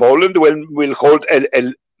Marxists in Poland will hold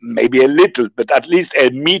maybe a little, but at least a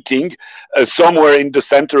meeting somewhere in the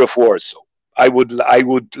center of Warsaw. I would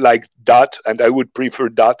like that, and I would prefer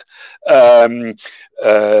that.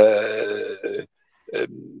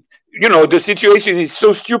 You know, the situation is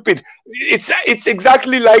so stupid. It's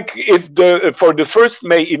exactly like if for the 1st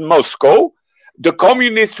May in Moscow, the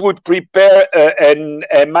communists would prepare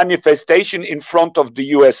a manifestation in front of the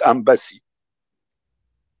US embassy.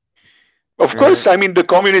 Of course, I mean, the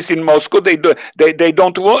communists in Moscow, they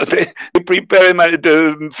don't want, they prepare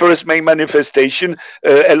the 1st May manifestation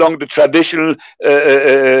along the traditional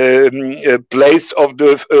place of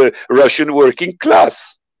the Russian working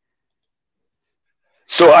class.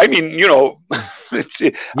 So, I mean, you know,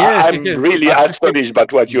 I'm really astonished by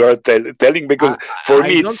what you are telling, because for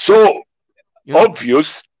me it's so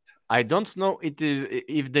obvious. I don't know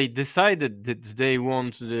if they decided that they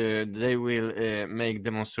will make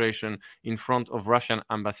demonstration in front of Russian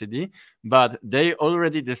embassy, but they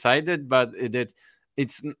already decided, but that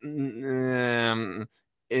it's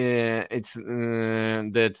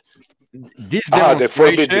that this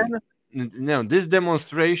demonstration. No, this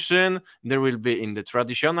demonstration there will be in the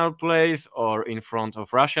traditional place or in front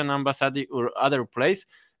of Russian embassy or other place.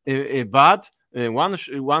 But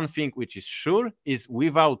one thing which is sure is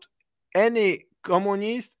without any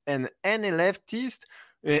communist and any leftist,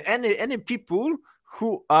 any people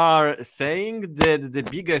who are saying that the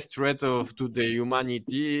biggest threat to the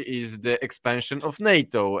humanity is the expansion of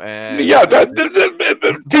NATO. And Yeah,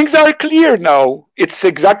 things are clear now. It's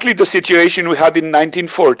exactly the situation we had in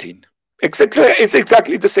 1914. It's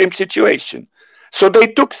exactly the same situation. So they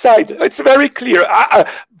took side. It's very clear.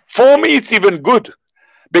 For me, it's even good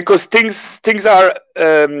because things are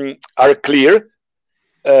clear,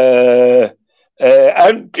 and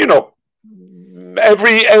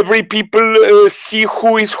every people see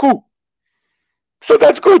who is who. So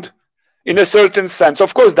that's good in a certain sense.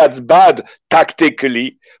 Of course, that's bad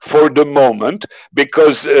tactically for the moment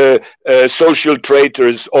because social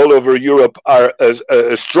traitors all over Europe are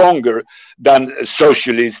stronger than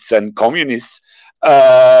socialists and communists.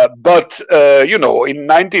 But in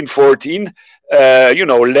 1914,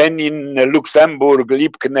 Lenin, Luxembourg,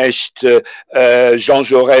 Liebknecht, Jean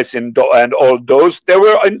Jaurès, and all those, they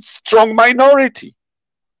were in strong minority.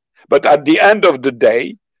 But at the end of the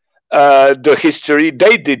day,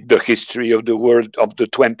 they did the history of the world of the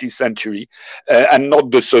 20th century, and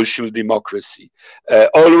not the social democracy.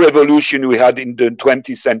 All revolution we had in the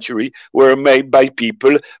 20th century were made by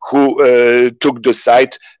people who took the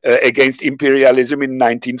side against imperialism in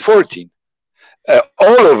 1914.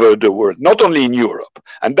 All over the world, not only in Europe.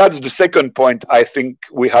 And that's the second point I think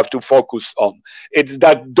we have to focus on. It's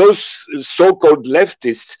that those so-called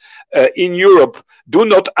leftists in Europe do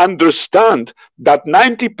not understand that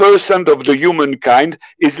 90% of the humankind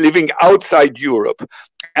is living outside Europe.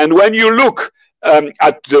 And when you look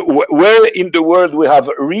at where in the world we have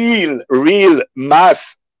real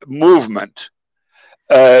mass movement,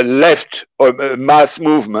 left or mass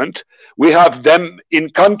movement, we have them in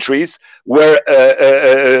countries where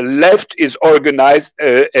left is organized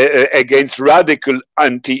against radical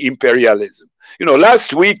anti-imperialism.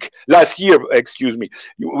 Last year,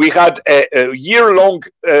 we had a year-long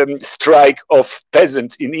strike of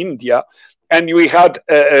peasants in India, and we had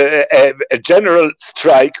a general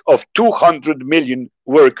strike of 200 million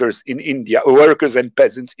workers in India, workers and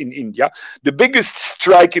peasants in India, the biggest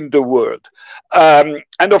strike in the world.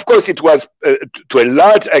 And of course, it was to a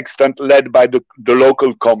large extent led by the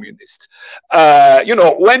local communists.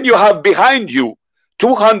 When you have behind you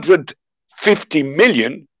 250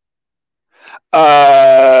 million,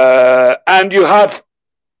 and you have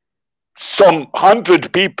some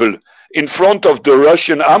 100 people in front of the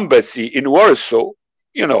Russian embassy in Warsaw,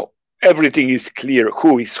 everything is clear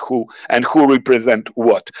who is who and who represent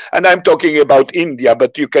what. And I'm talking about India,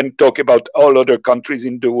 but you can talk about all other countries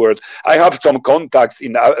in the world. I have some contacts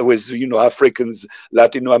with Africans,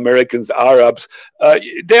 Latin Americans, Arabs.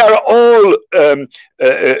 They are all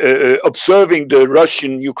observing the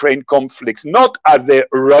Russian-Ukraine conflicts, not as a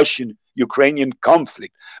Russian-Ukrainian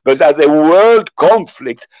conflict, but as a world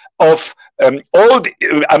conflict of old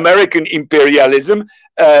American imperialism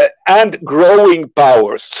and growing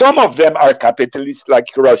powers. Some of them are capitalists like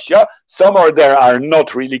Russia, some of them are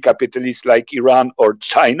not really capitalists like Iran or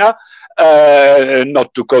China,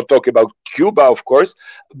 not to talk about Cuba, of course.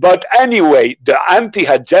 But anyway, the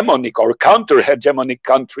anti-hegemonic or counter-hegemonic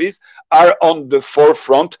countries are on the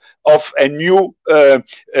forefront of a new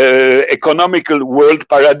economical world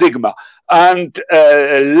paradigm. And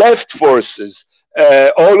left forces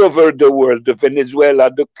all over the world, the Venezuela,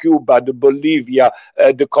 the Cuba, the Bolivia,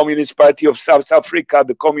 the Communist Party of South Africa,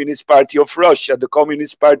 the Communist Party of Russia, the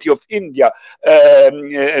Communist Party of India,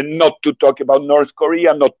 not to talk about North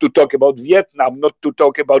Korea, not to talk about Vietnam, not to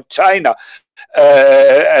talk about China,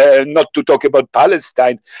 not to talk about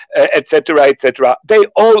Palestine, etc., etc. They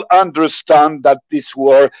all understand that this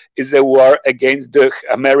war is a war against the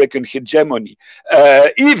American hegemony.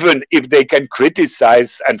 Even if they can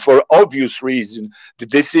criticize, and for obvious reason, the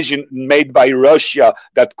decision made by Russia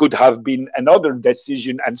that could have been another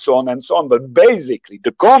decision, and so on and so on. But basically,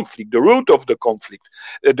 the conflict, the root of the conflict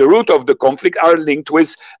are linked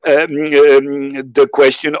with the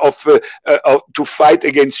question of to fight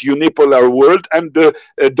against unipolar world and the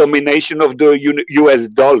domination of the US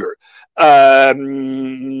dollar.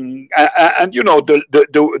 And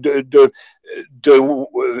the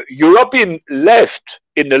European left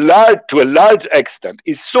to a large extent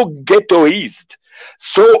is so ghettoized,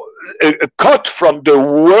 so cut from the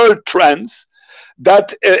world trends,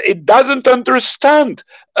 that it doesn't understand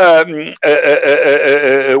what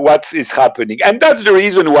is happening. And that's the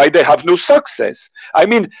reason why they have no success. I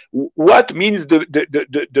mean, what means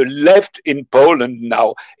the left in Poland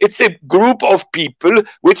now? It's a group of people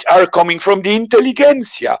which are coming from the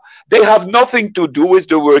intelligentsia. They have nothing to do with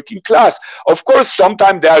the working class. Of course,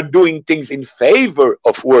 sometimes they are doing things in favor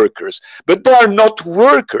of workers, but they are not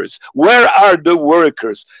workers. Where are the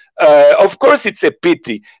workers? Of course, it's a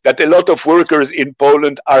pity that a lot of workers in in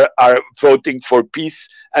Poland are voting for peace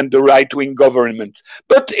and the right-wing government.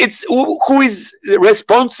 But it's who is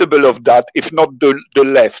responsible of that, if not the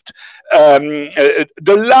left?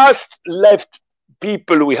 The last left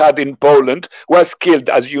people we had in Poland was killed,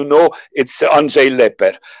 as you know. It's Andrzej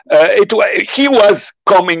Leper. He was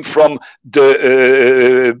coming from the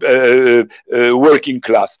working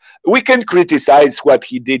class. We can criticize what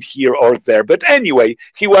he did here or there, but anyway,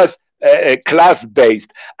 he was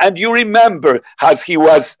class-based, and you remember as he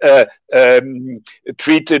was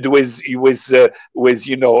treated with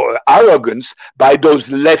arrogance by those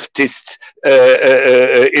leftist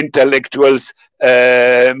intellectuals.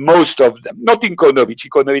 Most of them, not Inkonovich.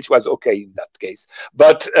 Inkonovich was okay in that case,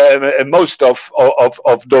 but most of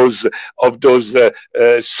those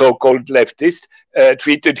so-called leftists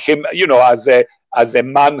treated him, as a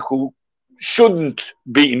man who shouldn't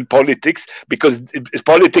be in politics, because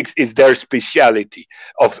politics is their speciality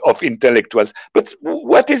of intellectuals. But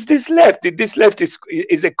what is this left? This left is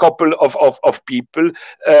a couple of people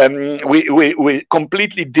we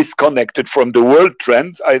completely disconnected from the world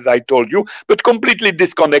trends, as I told you, but completely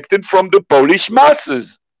disconnected from the Polish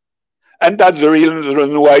masses. And that's the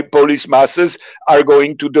reason why Polish masses are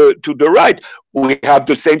going to the right. We have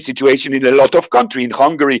the same situation in a lot of countries, in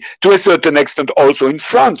Hungary, to a certain extent also in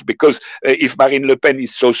France, because if Marine Le Pen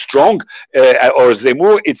is so strong, or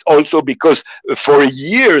Zemmour, it's also because for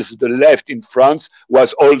years the left in France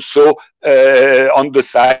was also on the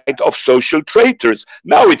side of social traitors.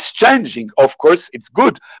 Now it's changing. Of course, it's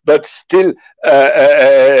good, but still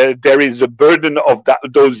there is a burden of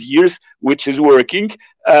those years which is working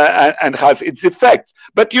and has its effects.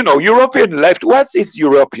 But European left, what is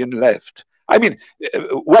European left? I mean,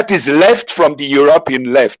 what is left from the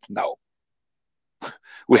European left now?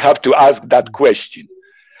 We have to ask that question.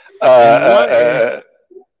 What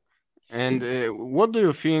do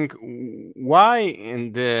you think? Why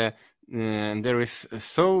there is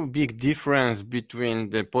so big difference between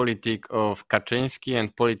the politic of Kaczynski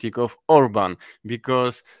and politic of Orban?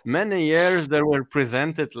 Because many years they were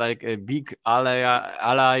presented like a big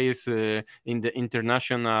allies in the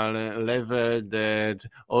international level, that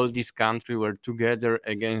all these countries were together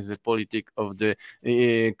against the politic of the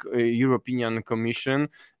European Commission.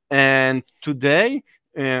 And today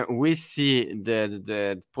we see that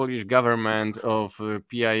the Polish government of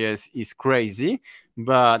PiS is crazy,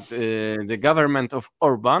 but the government of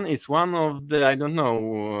Orban is one of the, I don't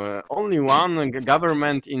know, only one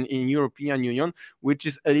government in European Union which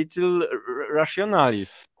is a little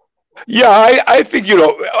rationalist. Yeah, I think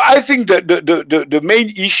I think that the main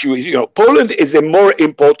issue is Poland is a more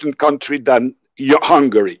important country than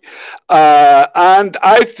Hungary, and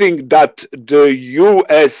I think that the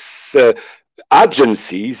U.S.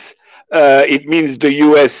 agencies, it means the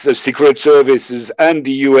US Secret Services and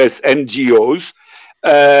the US NGOs,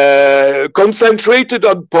 concentrated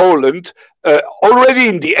on Poland already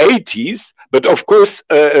in the 80s, but of course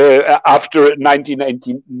after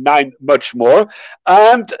 1999 much more,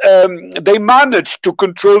 and they managed to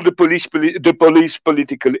control the police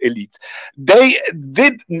political elite. They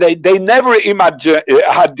never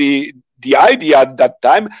had the idea at that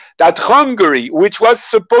time that Hungary, which was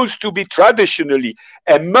supposed to be traditionally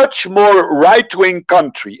a much more right-wing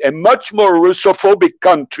country, a much more Russophobic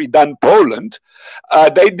country than Poland,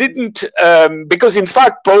 they didn't, because in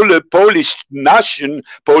fact Polish nation,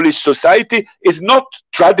 Polish society is not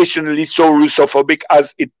traditionally so Russophobic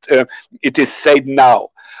as it is said now.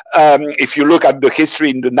 If you look at the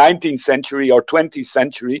history in the 19th century or 20th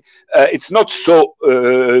century, it's not so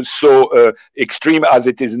extreme as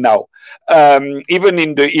it is now. Even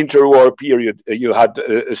in the interwar period, you had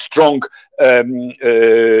a strong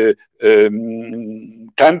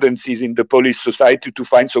tendencies in the Polish society to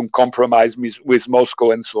find some compromise with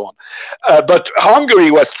Moscow and so on. But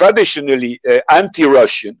Hungary was traditionally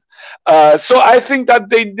anti-Russian. So I think that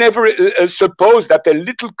they never supposed that a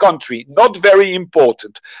little country, not very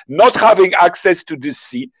important, not having access to the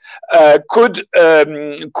sea, could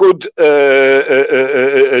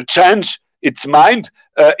change its mind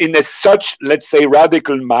in a such, let's say,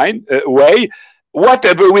 radical way.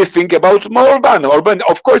 Whatever we think about Orban. Orban,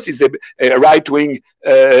 of course, is a right-wing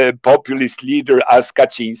populist leader as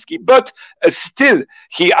Kaczynski, but still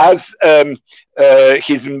he has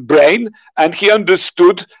his brain, and he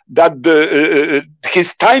understood that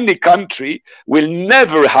his tiny country will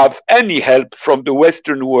never have any help from the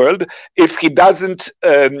Western world if he doesn't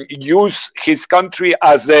use his country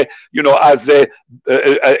as in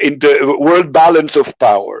the world balance of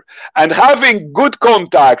power, and having good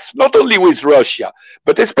contacts not only with Russia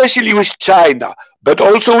but especially with China, but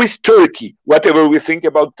also with Turkey, whatever we think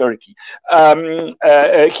about Turkey.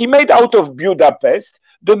 He made out of Budapest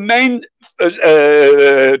the main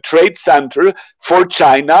trade center for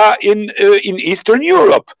China in Eastern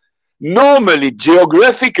Europe. Normally,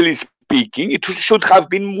 geographically speaking, it should have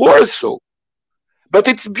been Warsaw, but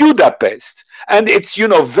it's Budapest, and it's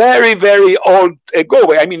very very old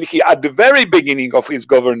ago. I mean, he at the very beginning of his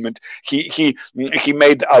government, he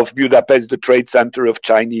made of Budapest the trade center of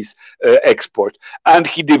Chinese export, and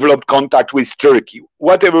he developed contact with Turkey.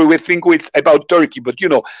 Whatever we think about Turkey, but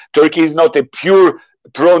Turkey is not a pure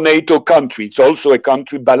pro-NATO country. It's also a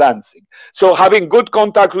country balancing. So having good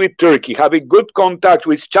contact with Turkey, having good contact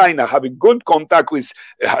with China, having good contact with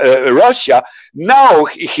Russia, now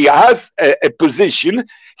he has a position.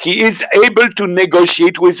 He is able to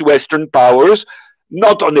negotiate with Western powers,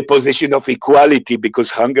 not on a position of equality, because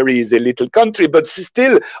Hungary is a little country, but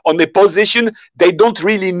still on a position they don't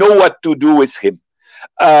really know what to do with him.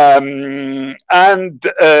 And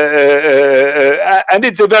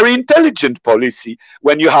it's a very intelligent policy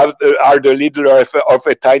when you are the leader of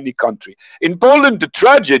a tiny country. In Poland, the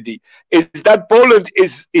tragedy is that Poland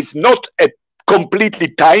is not a completely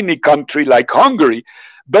tiny country like Hungary,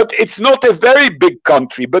 but it's not a very big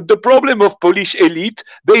country. But the problem of Polish elite,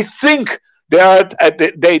 they think they are at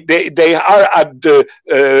the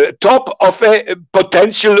top of a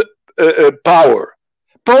potential power.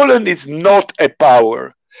 Poland is not a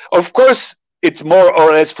power. Of course, it's more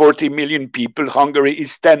or less 40 million people. Hungary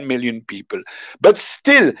is 10 million people. But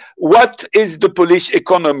still, what is the Polish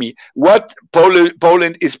economy? What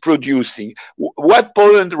Poland is producing? What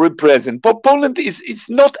Poland represents? Poland is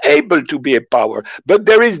not able to be a power. But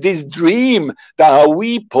there is this dream that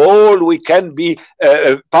we can be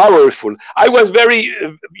powerful. I was very,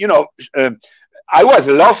 I was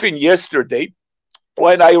laughing yesterday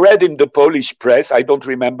when I read in the Polish press. I don't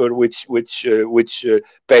remember which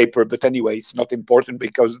paper, but anyway, it's not important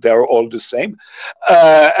because they're all the same.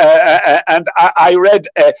 And I read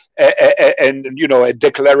a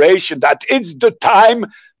declaration that it's the time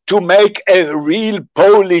to make a real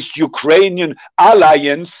Polish-Ukrainian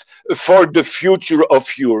alliance for the future of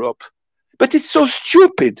Europe. But it's so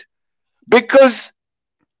stupid, because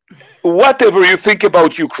whatever you think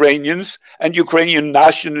about Ukrainians and Ukrainian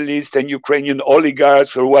nationalists and Ukrainian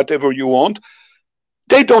oligarchs or whatever you want,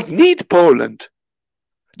 they don't need Poland.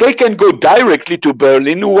 They can go directly to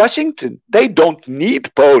Berlin or Washington. They don't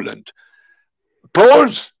need Poland.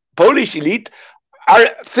 Polish elite are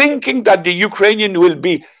thinking that the Ukrainian will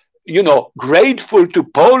be, grateful to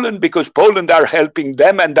Poland because Poland are helping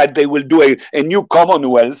them, and that they will do a new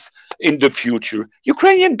Commonwealth in the future.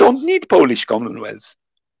 Ukrainians don't need Polish Commonwealth.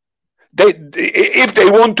 If they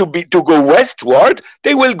want to go westward,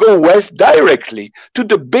 they will go west directly to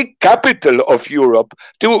the big capital of Europe,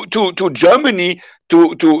 to Germany,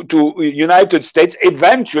 to United States,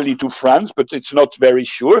 eventually to France, but it's not very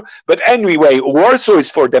sure. But anyway, Warsaw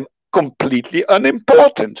is for them completely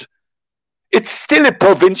unimportant. It's still a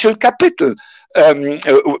provincial capital.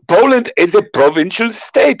 Poland is a provincial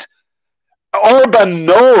state. Orban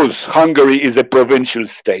knows Hungary is a provincial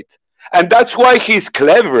state, and that's why he's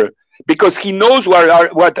clever, because he knows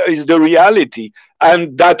what is the reality,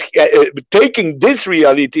 and that taking this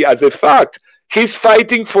reality as a fact, he's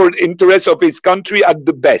fighting for the interests of his country at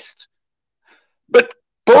the best. But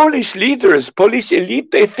Polish leaders, Polish elite,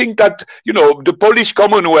 they think that the Polish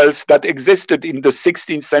Commonwealth that existed in the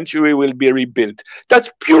 16th century will be rebuilt. That's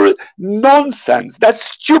pure nonsense. That's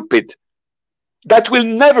stupid. That will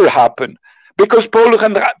never happen, because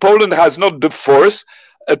Poland has not the force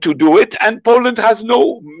to do it, and Poland has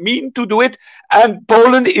no mean to do it, and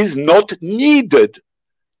Poland is not needed.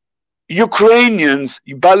 Ukrainians,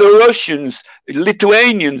 Belarusians,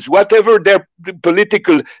 Lithuanians, whatever their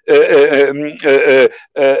political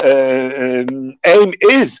aim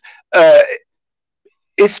is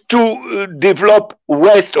to develop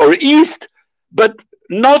west or east, but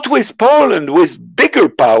not with Poland, with bigger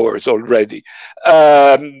powers already.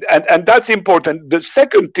 And that's important. The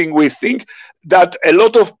second thing, we think that a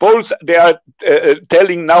lot of Poles, they are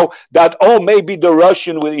telling now that, maybe the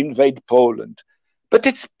Russian will invade Poland. But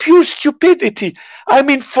it's pure stupidity. I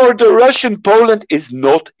mean, for the Russian, Poland is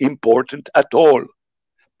not important at all.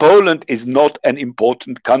 Poland is not an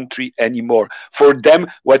important country anymore. For them,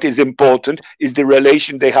 what is important is the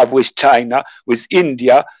relation they have with China, with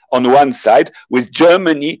India on one side, with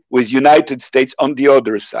Germany, with United States on the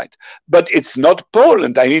other side. But it's not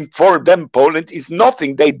Poland. I mean, for them, Poland is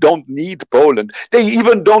nothing. They don't need Poland. They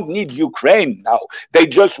even don't need Ukraine now. They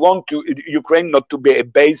just want Ukraine not to be a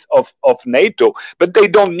base of NATO. But they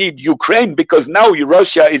don't need Ukraine because now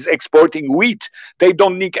Russia is exporting wheat. They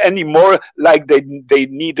don't need any more like they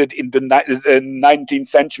needed in the 19th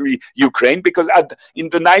century Ukraine, because in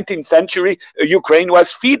the 19th century Ukraine was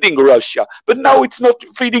feeding Russia. But now it's not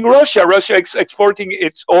feeding Russia. Russia is exporting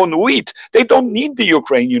its own wheat. They don't need the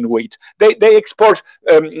Ukrainian wheat. They export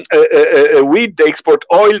wheat, they export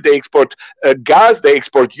oil, they export gas, they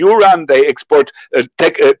export uranium, they export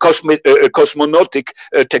cosmonautic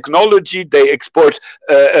technology, they export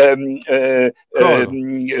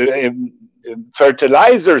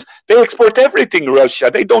fertilizers. They export everything, Russia.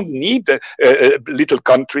 They don't need little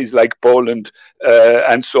countries like Poland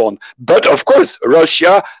and so on. But of course,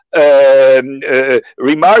 Russia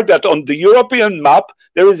remarked that on the European map,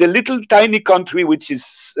 there is a little tiny country, which is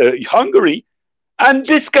Hungary, and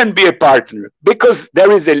this can be a partner because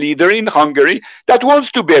there is a leader in Hungary that wants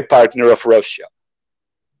to be a partner of Russia.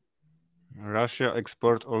 Russia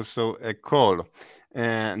export also a coal.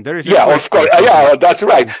 And there is of course. Yeah, that's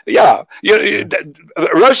right. Yeah,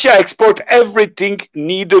 Russia export everything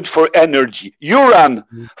needed for energy: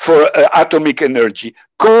 uranium for atomic energy,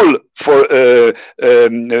 coal for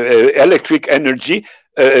electric energy,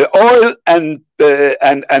 oil and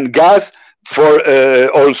gas for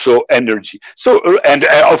also energy. So and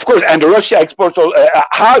of course, and Russia exports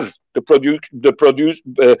has the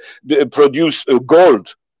produce gold,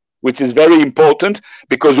 which is very important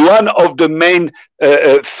because one of the main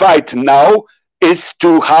fight now is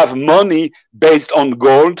to have money based on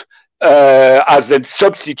gold as a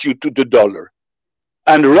substitute to the dollar.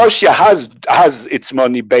 And Russia has its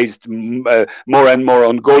money based more and more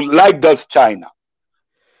on gold, like does China.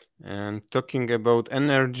 And talking about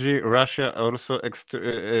energy, Russia also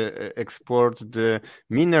exports the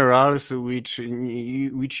minerals which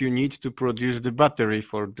you need to produce the battery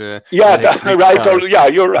for the right. Yeah,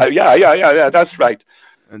 you're right. Yeah. That's right.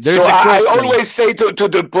 So I always say to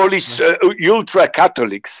the Polish ultra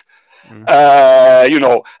Catholics,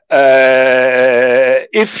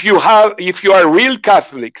 if you are real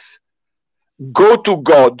Catholics, go to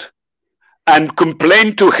God and complain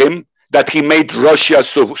to Him that He made Russia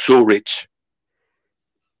so rich.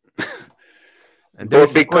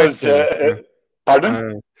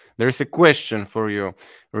 Pardon? There is a question for you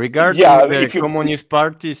regarding the communist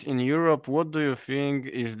parties in Europe. What do you think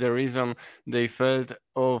is the reason they felt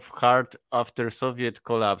hard after Soviet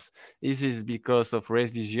collapse? Is it because of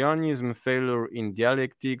revisionism, failure in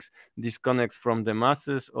dialectics, disconnects from the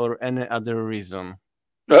masses, or any other reason?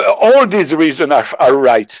 All these reasons are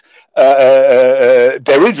right.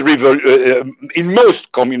 There is in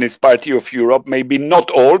most communist party of Europe, maybe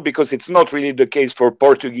not all, because it's not really the case for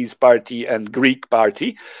Portuguese party and Greek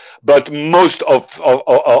party, but most of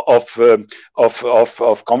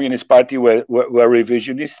communist party were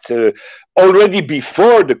revisionist already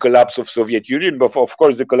before the collapse of Soviet Union. But of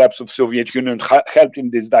course, the collapse of Soviet Union helped in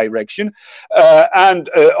this direction, and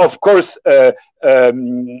of course.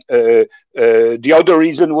 The other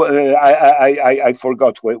reason I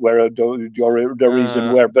forgot where the reason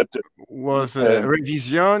were, but was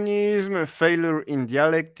revisionism, failure in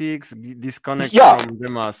dialectics, disconnect from the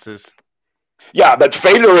masses. Yeah, but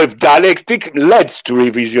failure of dialectic led to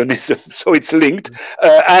revisionism, so it's linked,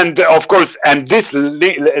 and of course, and this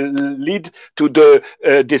lead to the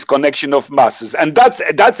disconnection of masses, and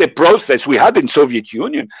that's a process we had in Soviet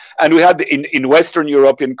Union, and we had in Western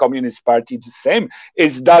European Communist Party the same.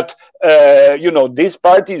 Is that these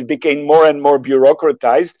parties became more and more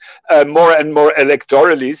bureaucratized, more and more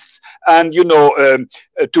electoralists, and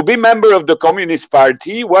to be member of the Communist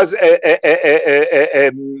Party was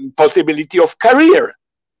a possibility of career.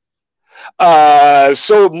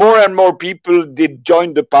 So more and more people did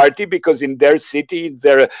join the party because in their city,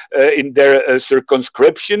 in their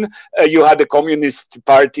circumscription, you had a communist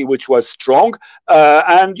party which was strong,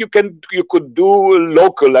 and you could do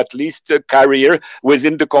local, at least, career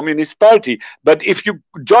within the communist party. But if you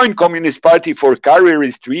join communist party for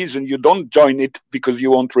careerist reason, you don't join it because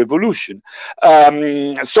you want revolution.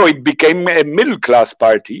 So it became a middle class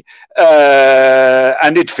party,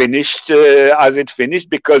 and it finished as it finished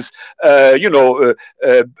because.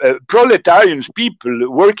 Proletarians,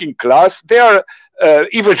 people, working class, they are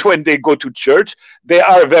even when they go to church, they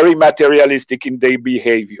are very materialistic in their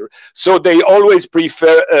behavior. So they always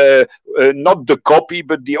prefer not the copy,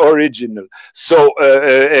 but the original. So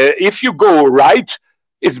if you go right,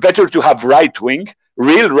 it's better to have right wing,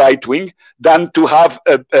 real right wing, than to have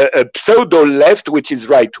a pseudo left, which is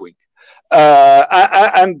right wing.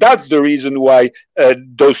 And that's the reason why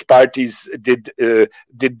those parties did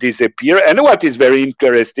disappear. And what is very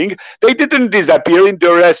interesting, they didn't disappear in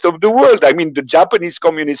the rest of the world. I mean, the Japanese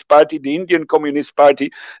Communist Party, the Indian Communist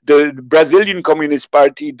Party, the Brazilian Communist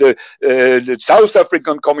Party, the South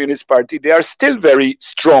African Communist Party, they are still very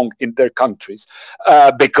strong in their countries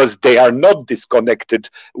because they are not disconnected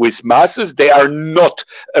with masses. They are not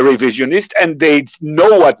a revisionist, and they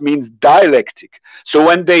know what means dialectic. So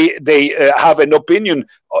when they have an opinion,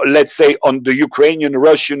 let's say, on the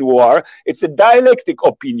Ukrainian-Russian war, it's a dialectic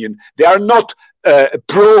opinion. They are not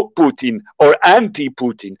pro-Putin or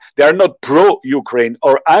anti-Putin. They are not pro-Ukraine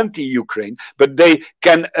or anti-Ukraine, but they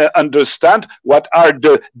can understand what are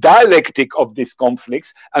the dialectic of these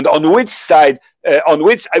conflicts and on which side,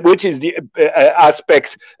 which is the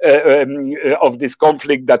aspect of this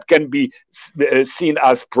conflict that can be seen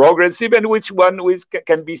as progressive and which one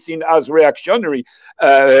can be seen as reactionary.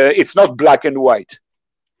 It's not black and white.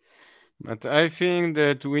 But I think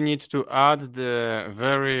that we need to add the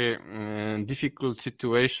very difficult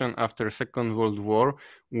situation after Second World War,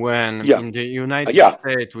 when in the United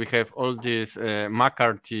States we have all this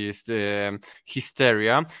McCarthyist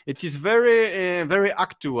hysteria. It is very, very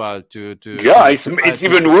actual to it's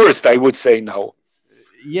even worse, I would say now.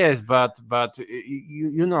 Yes, but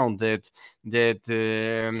you know that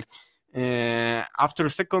after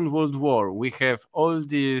Second World War, we have all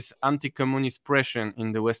this anti-communist pressure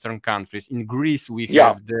in the Western countries. In Greece, we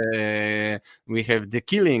have the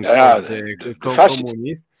killing of the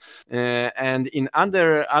communists, and in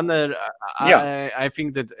other I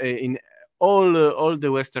think that in all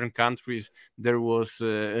the Western countries there was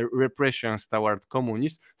repressions toward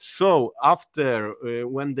communists. So after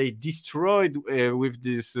when they destroyed with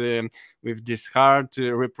this hard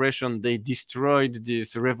repression, they destroyed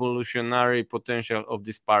this revolutionary potential of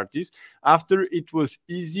these parties. After it was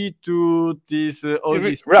easy to all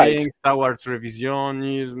these things towards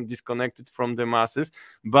revisionism, disconnected from the masses.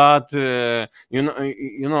 But in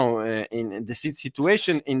the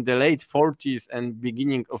situation in the late 40s and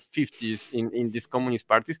beginning of 50s in these communist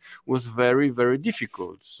parties was very, very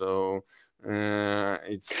difficult. So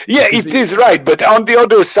it is right. But on the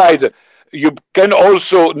other side, you can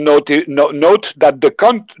also note that the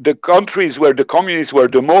countries where the communists were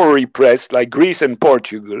the more repressed, like Greece and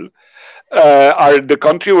Portugal, are the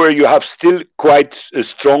country where you have still quite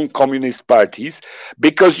strong communist parties,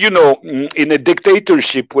 because in a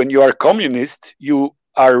dictatorship, when you are communist, you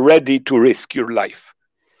are ready to risk your life.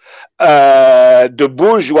 The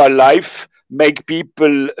bourgeois life make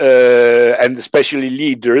people and especially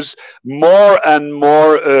leaders more and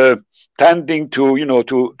more tending to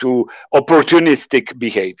opportunistic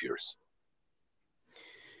behaviors.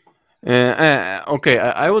 Okay,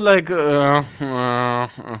 I would like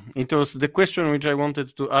it was the question which I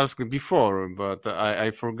wanted to ask before, but I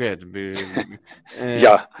forget.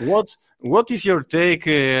 What is your take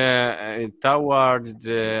toward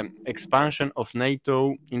the expansion of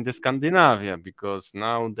NATO in the Scandinavia? Because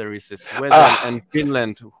now there is a Sweden and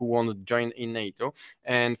Finland who want to join in NATO,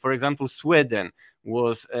 and for example, Sweden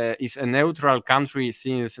is a neutral country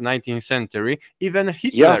since 19th century. Even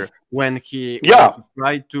Hitler, when he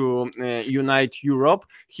tried to unite Europe,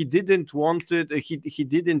 he didn't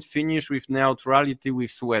finish with neutrality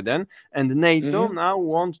with Sweden, and NATO now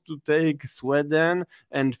wants to take Sweden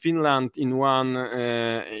and Finland in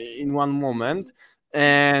one moment,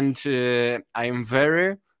 and I am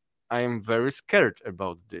very scared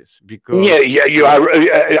about this, because you are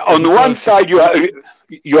on one side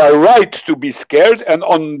you are right to be scared, and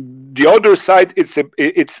on the other side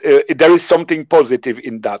there is something positive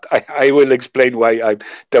in that. I will explain why I'm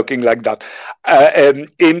talking like that.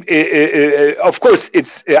 Of course,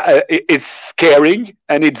 it's scaring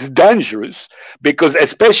and it's dangerous, because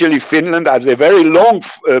especially Finland has a very long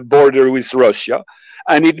border with Russia.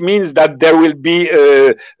 And it means that there will be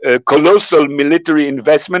a colossal military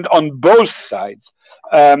investment on both sides.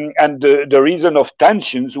 And the reason of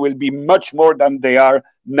tensions will be much more than they are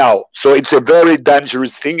now. So it's a very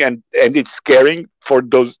dangerous thing, and it's scaring for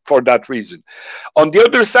that reason. On the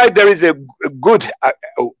other side, there is a good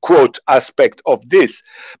quote aspect of this,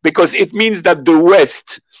 because it means that the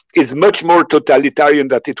West is much more totalitarian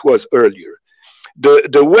than it was earlier.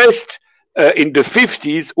 The West in the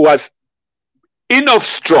 50s was enough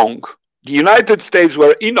strong The United States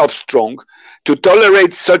were enough strong to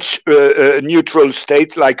tolerate such neutral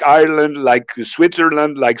states like Ireland, like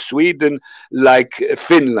Switzerland, like Sweden, like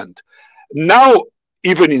Finland. Now,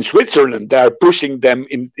 even in Switzerland, they are pushing them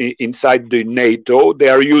inside the NATO. They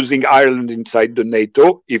are using Ireland inside the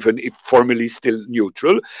NATO, even if formally still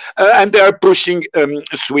neutral, and they are pushing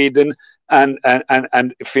Sweden and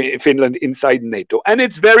Finland inside NATO. And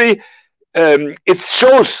it's very, it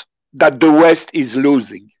shows that the West is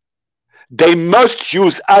losing. They must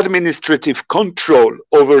use administrative control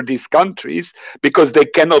over these countries because they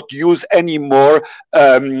cannot use any more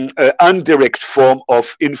indirect form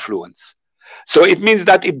of influence. So it means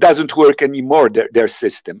that it doesn't work anymore, their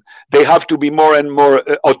system. They have to be more and more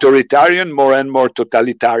authoritarian, more and more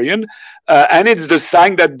totalitarian. And it's the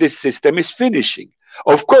sign that this system is finishing.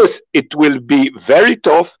 Of course, it will be very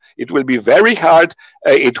tough. It will be very hard.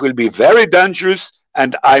 It will be very dangerous.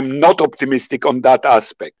 And I'm not optimistic on that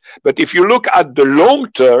aspect. But if you look at the long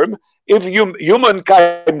term, if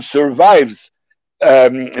humankind survives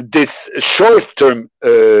this short-term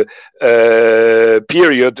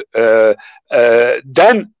period,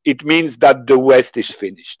 then it means that the West is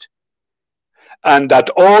finished. And that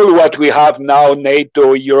all what we have now,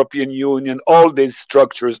 NATO, European Union, all these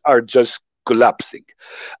structures are just collapsing.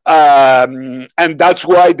 And that's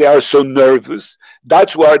why they are so nervous.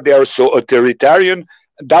 That's why they are so authoritarian.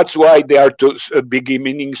 That's why they are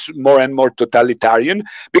beginning more and more totalitarian,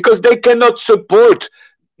 because they cannot support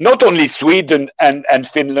not only Sweden and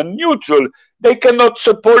Finland neutral, they cannot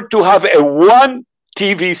support to have a one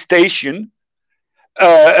TV station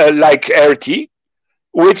like RT,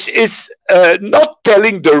 which is not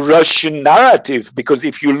telling the Russian narrative, because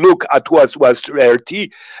if you look at what was RT,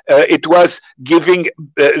 it was giving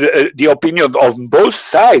the opinion of both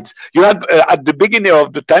sides. You had, at the beginning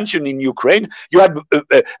of the tension in Ukraine, you had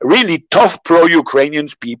really tough pro-Ukrainian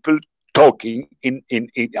people talking in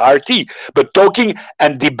RT, but talking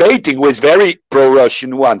and debating with very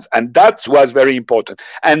pro-Russian ones, and that was very important.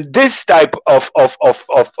 And this type of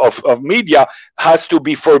media has to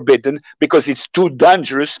be forbidden because it's too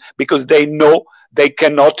dangerous, because they know they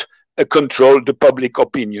cannot control the public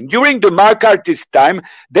opinion. During the McCarthy's time,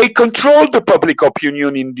 they controlled the public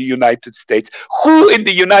opinion in the United States. Who in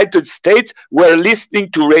the United States were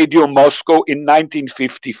listening to Radio Moscow in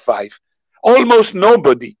 1955? Almost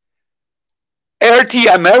nobody. RT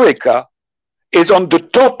America is on the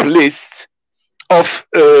top list of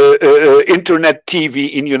internet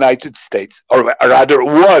TV in United States, or rather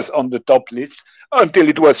was on the top list until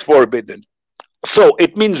it was forbidden. So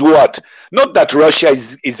it means what? Not that Russia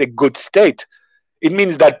is a good state. It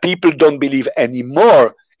means that people don't believe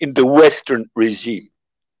anymore in the Western regime.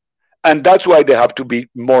 And that's why they have to be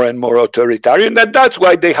more and more authoritarian. And that's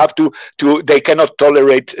why they have they cannot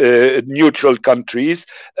tolerate neutral countries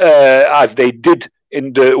as they did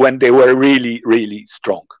when they were really, really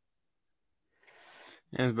strong.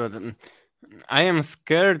 Yes, but I am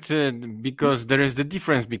scared because there is the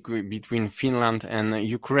difference between Finland and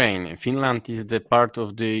Ukraine. Finland is the part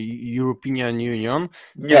of the European Union,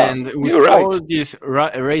 and with all this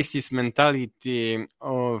racist mentality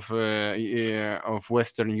of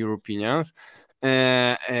Western Europeans,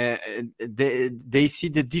 they see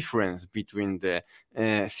the difference between the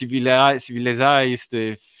civilized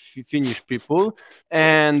Finnish people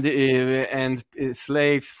and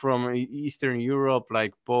slaves from Eastern Europe,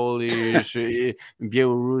 like Polish,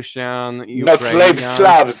 Belarusian, Ukrainian. Not slave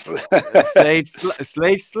Slavs.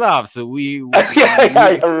 slave Slavs.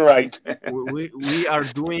 You're right. we are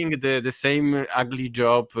doing the same ugly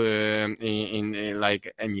job in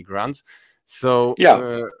like immigrants. So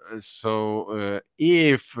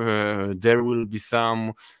if there will be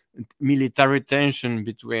some military tension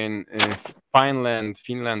between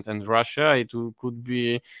Finland and Russia, it could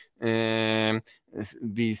be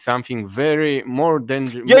something very more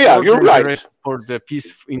dangerous. You're right. For the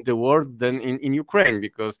peace in the world than in Ukraine,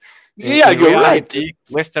 because in you're reality, right.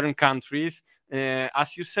 Western countries,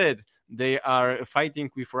 as you said, they are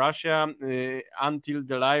fighting with Russia until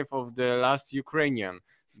the life of the last Ukrainian.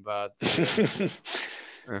 But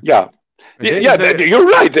you're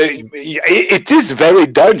right. It is very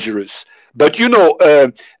dangerous. But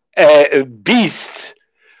a beast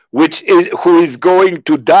who is going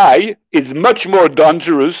to die is much more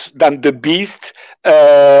dangerous than the beast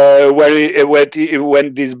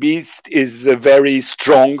when this beast is very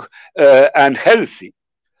strong and healthy.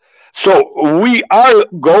 So we are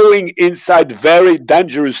going inside very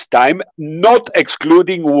dangerous time, not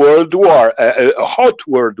excluding world war, a hot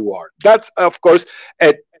world war. That's, of course,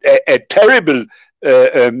 a terrible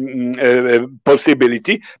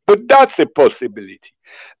possibility, but that's a possibility.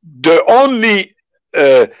 The only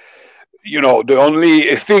the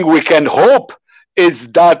only thing we can hope is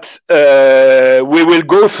that we will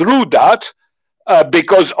go through that,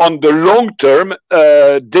 because on the long term,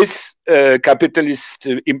 this capitalist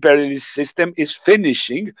imperialist system is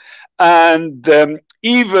finishing. And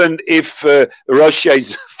even if Russia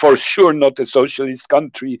is for sure not a socialist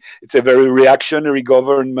country, it's a very reactionary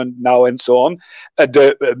government now and so on,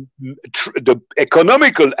 the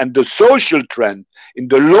economical and the social trend in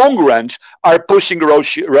the long range are pushing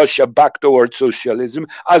Russia back towards socialism,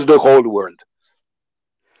 as the whole world.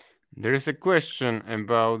 There is a question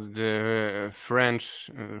about the French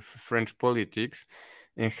politics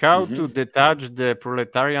and how to detach the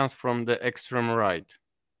proletarians from the extreme right.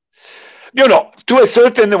 To a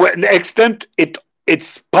certain extent,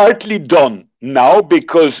 it's partly done now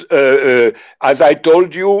because, as I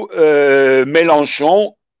told you,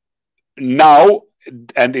 Mélenchon now,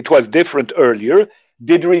 and it was different earlier,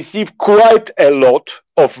 did receive quite a lot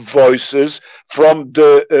of voices from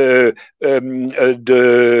the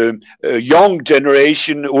young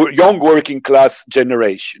generation, young working class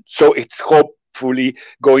generation. So it's hopefully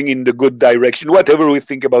going in the good direction. Whatever we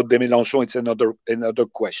think about de Mélenchon, it's another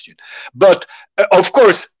question. But of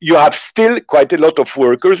course, you have still quite a lot of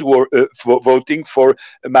workers who are voting for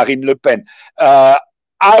Marine Le Pen. I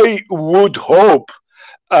would hope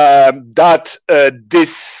that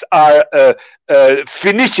these are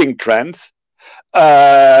finishing trends, but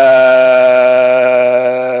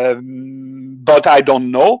I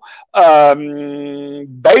don't know.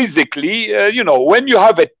 Basically, when you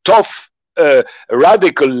have a tough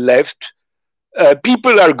radical left,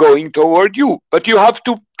 people are going toward you, but you have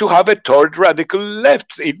to have a third radical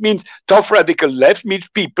left. It means tough radical left means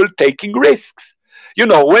people taking risks.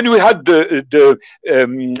 When we had the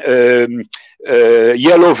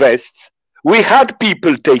yellow vests, we had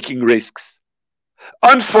people taking risks.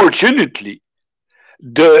 Unfortunately,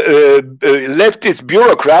 the leftist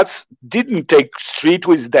bureaucrats didn't take street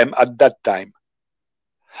with them at that time.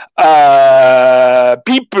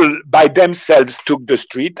 People by themselves took the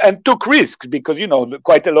street and took risks because,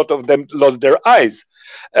 quite a lot of them lost their eyes,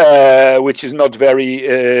 which is not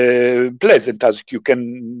very pleasant, as you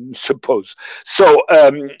can suppose. So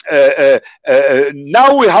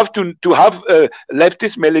now we have to have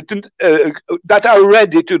leftist militants that are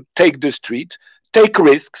ready to take the street, take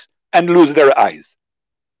risks, and lose their eyes.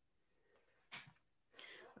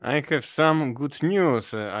 I have some good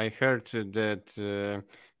news. I heard that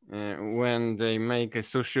when they make a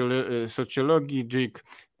sociologic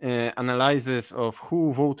analysis of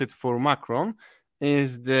who voted for Macron,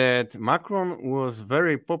 is that Macron was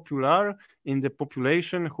very popular in the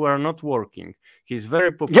population who are not working. He's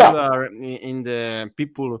very popular in the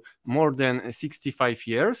people more than 65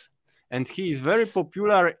 years. And he is very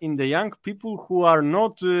popular in the young people who are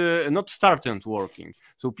not started working.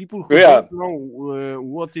 So people who don't know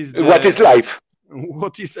what is life,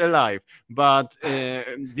 what is alive. But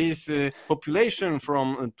this population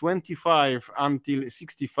from 25 until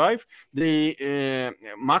 65,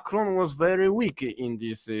 Macron was very weak in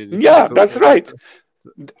this. That's right.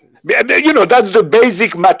 That's the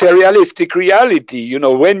basic materialistic reality.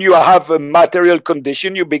 When you have a material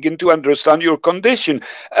condition, you begin to understand your condition.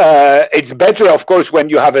 It's better, of course, when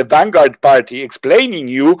you have a vanguard party explaining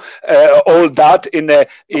you all that in a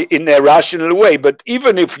rational way. But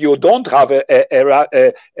even if you don't have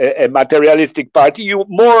a materialistic party, you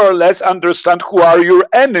more or less understand who are your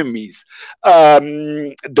enemies.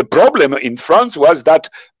 The problem in France was that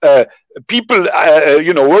people,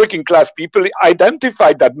 working class people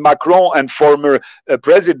identified that Macron and former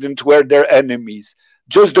president were their enemies.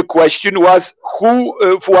 Just the question was who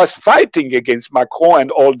was fighting against Macron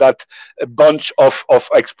and all that bunch of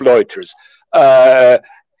exploiters.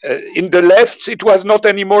 In the left, it was not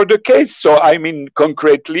anymore the case. So,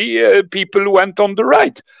 concretely, people went on the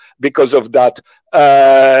right because of that.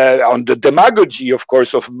 On the demagogy, of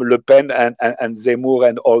course, of Le Pen and Zemmour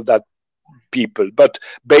and all that people. But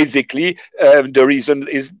basically, the reason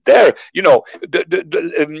is there.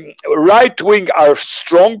 The right wing are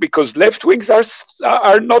strong because left wings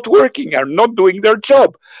are not working, are not doing their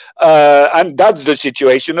job. And that's the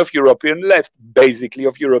situation of European left, basically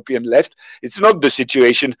of European left. It's not the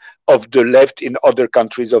situation of the left in other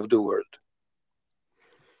countries of the world.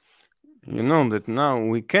 You know that now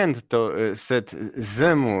we can't set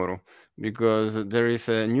Zemmour because there is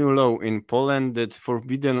a new law in Poland that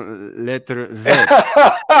forbidden letter Z.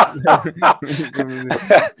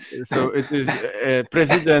 So it is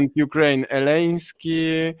President Ukraine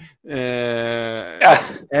Zelensky,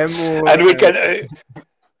 Emur, and we can.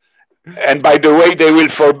 And by the way, they will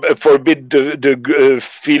forbid the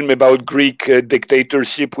film about Greek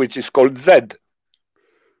dictatorship, which is called Z.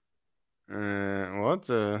 What?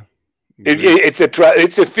 It's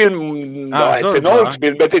a film. No, it's an old Zorba.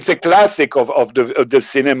 film, but it's a classic of the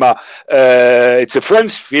cinema. It's a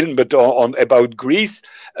French film, but on about Greece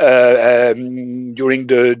during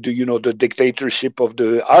the dictatorship of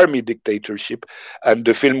the army dictatorship, and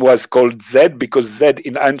the film was called Z because Z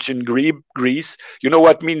in ancient Greece. You know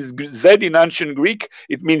what means Z in ancient Greek?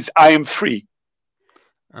 It means I am free.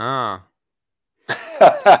 Ah.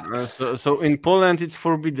 So in Poland, it's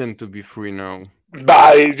forbidden to be free now.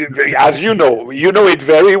 But as you know it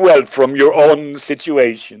very well from your own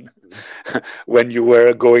situation when you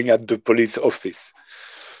were going at the police office.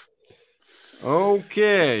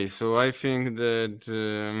 Okay, so I think that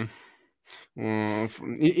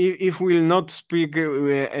if we'll not speak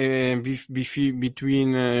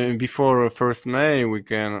between before 1st May, we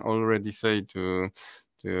can already say to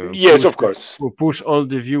Yes, of course. push all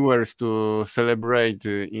the viewers to celebrate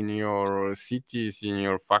in your cities, in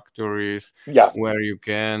your factories, Yeah. where you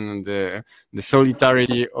can, the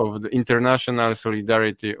solidarity of the international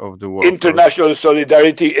solidarity of the workers. International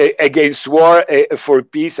solidarity against war, for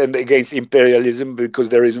peace, and against imperialism, because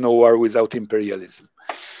there is no war without imperialism.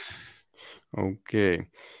 Okay,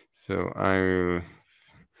 so I will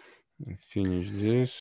finish this.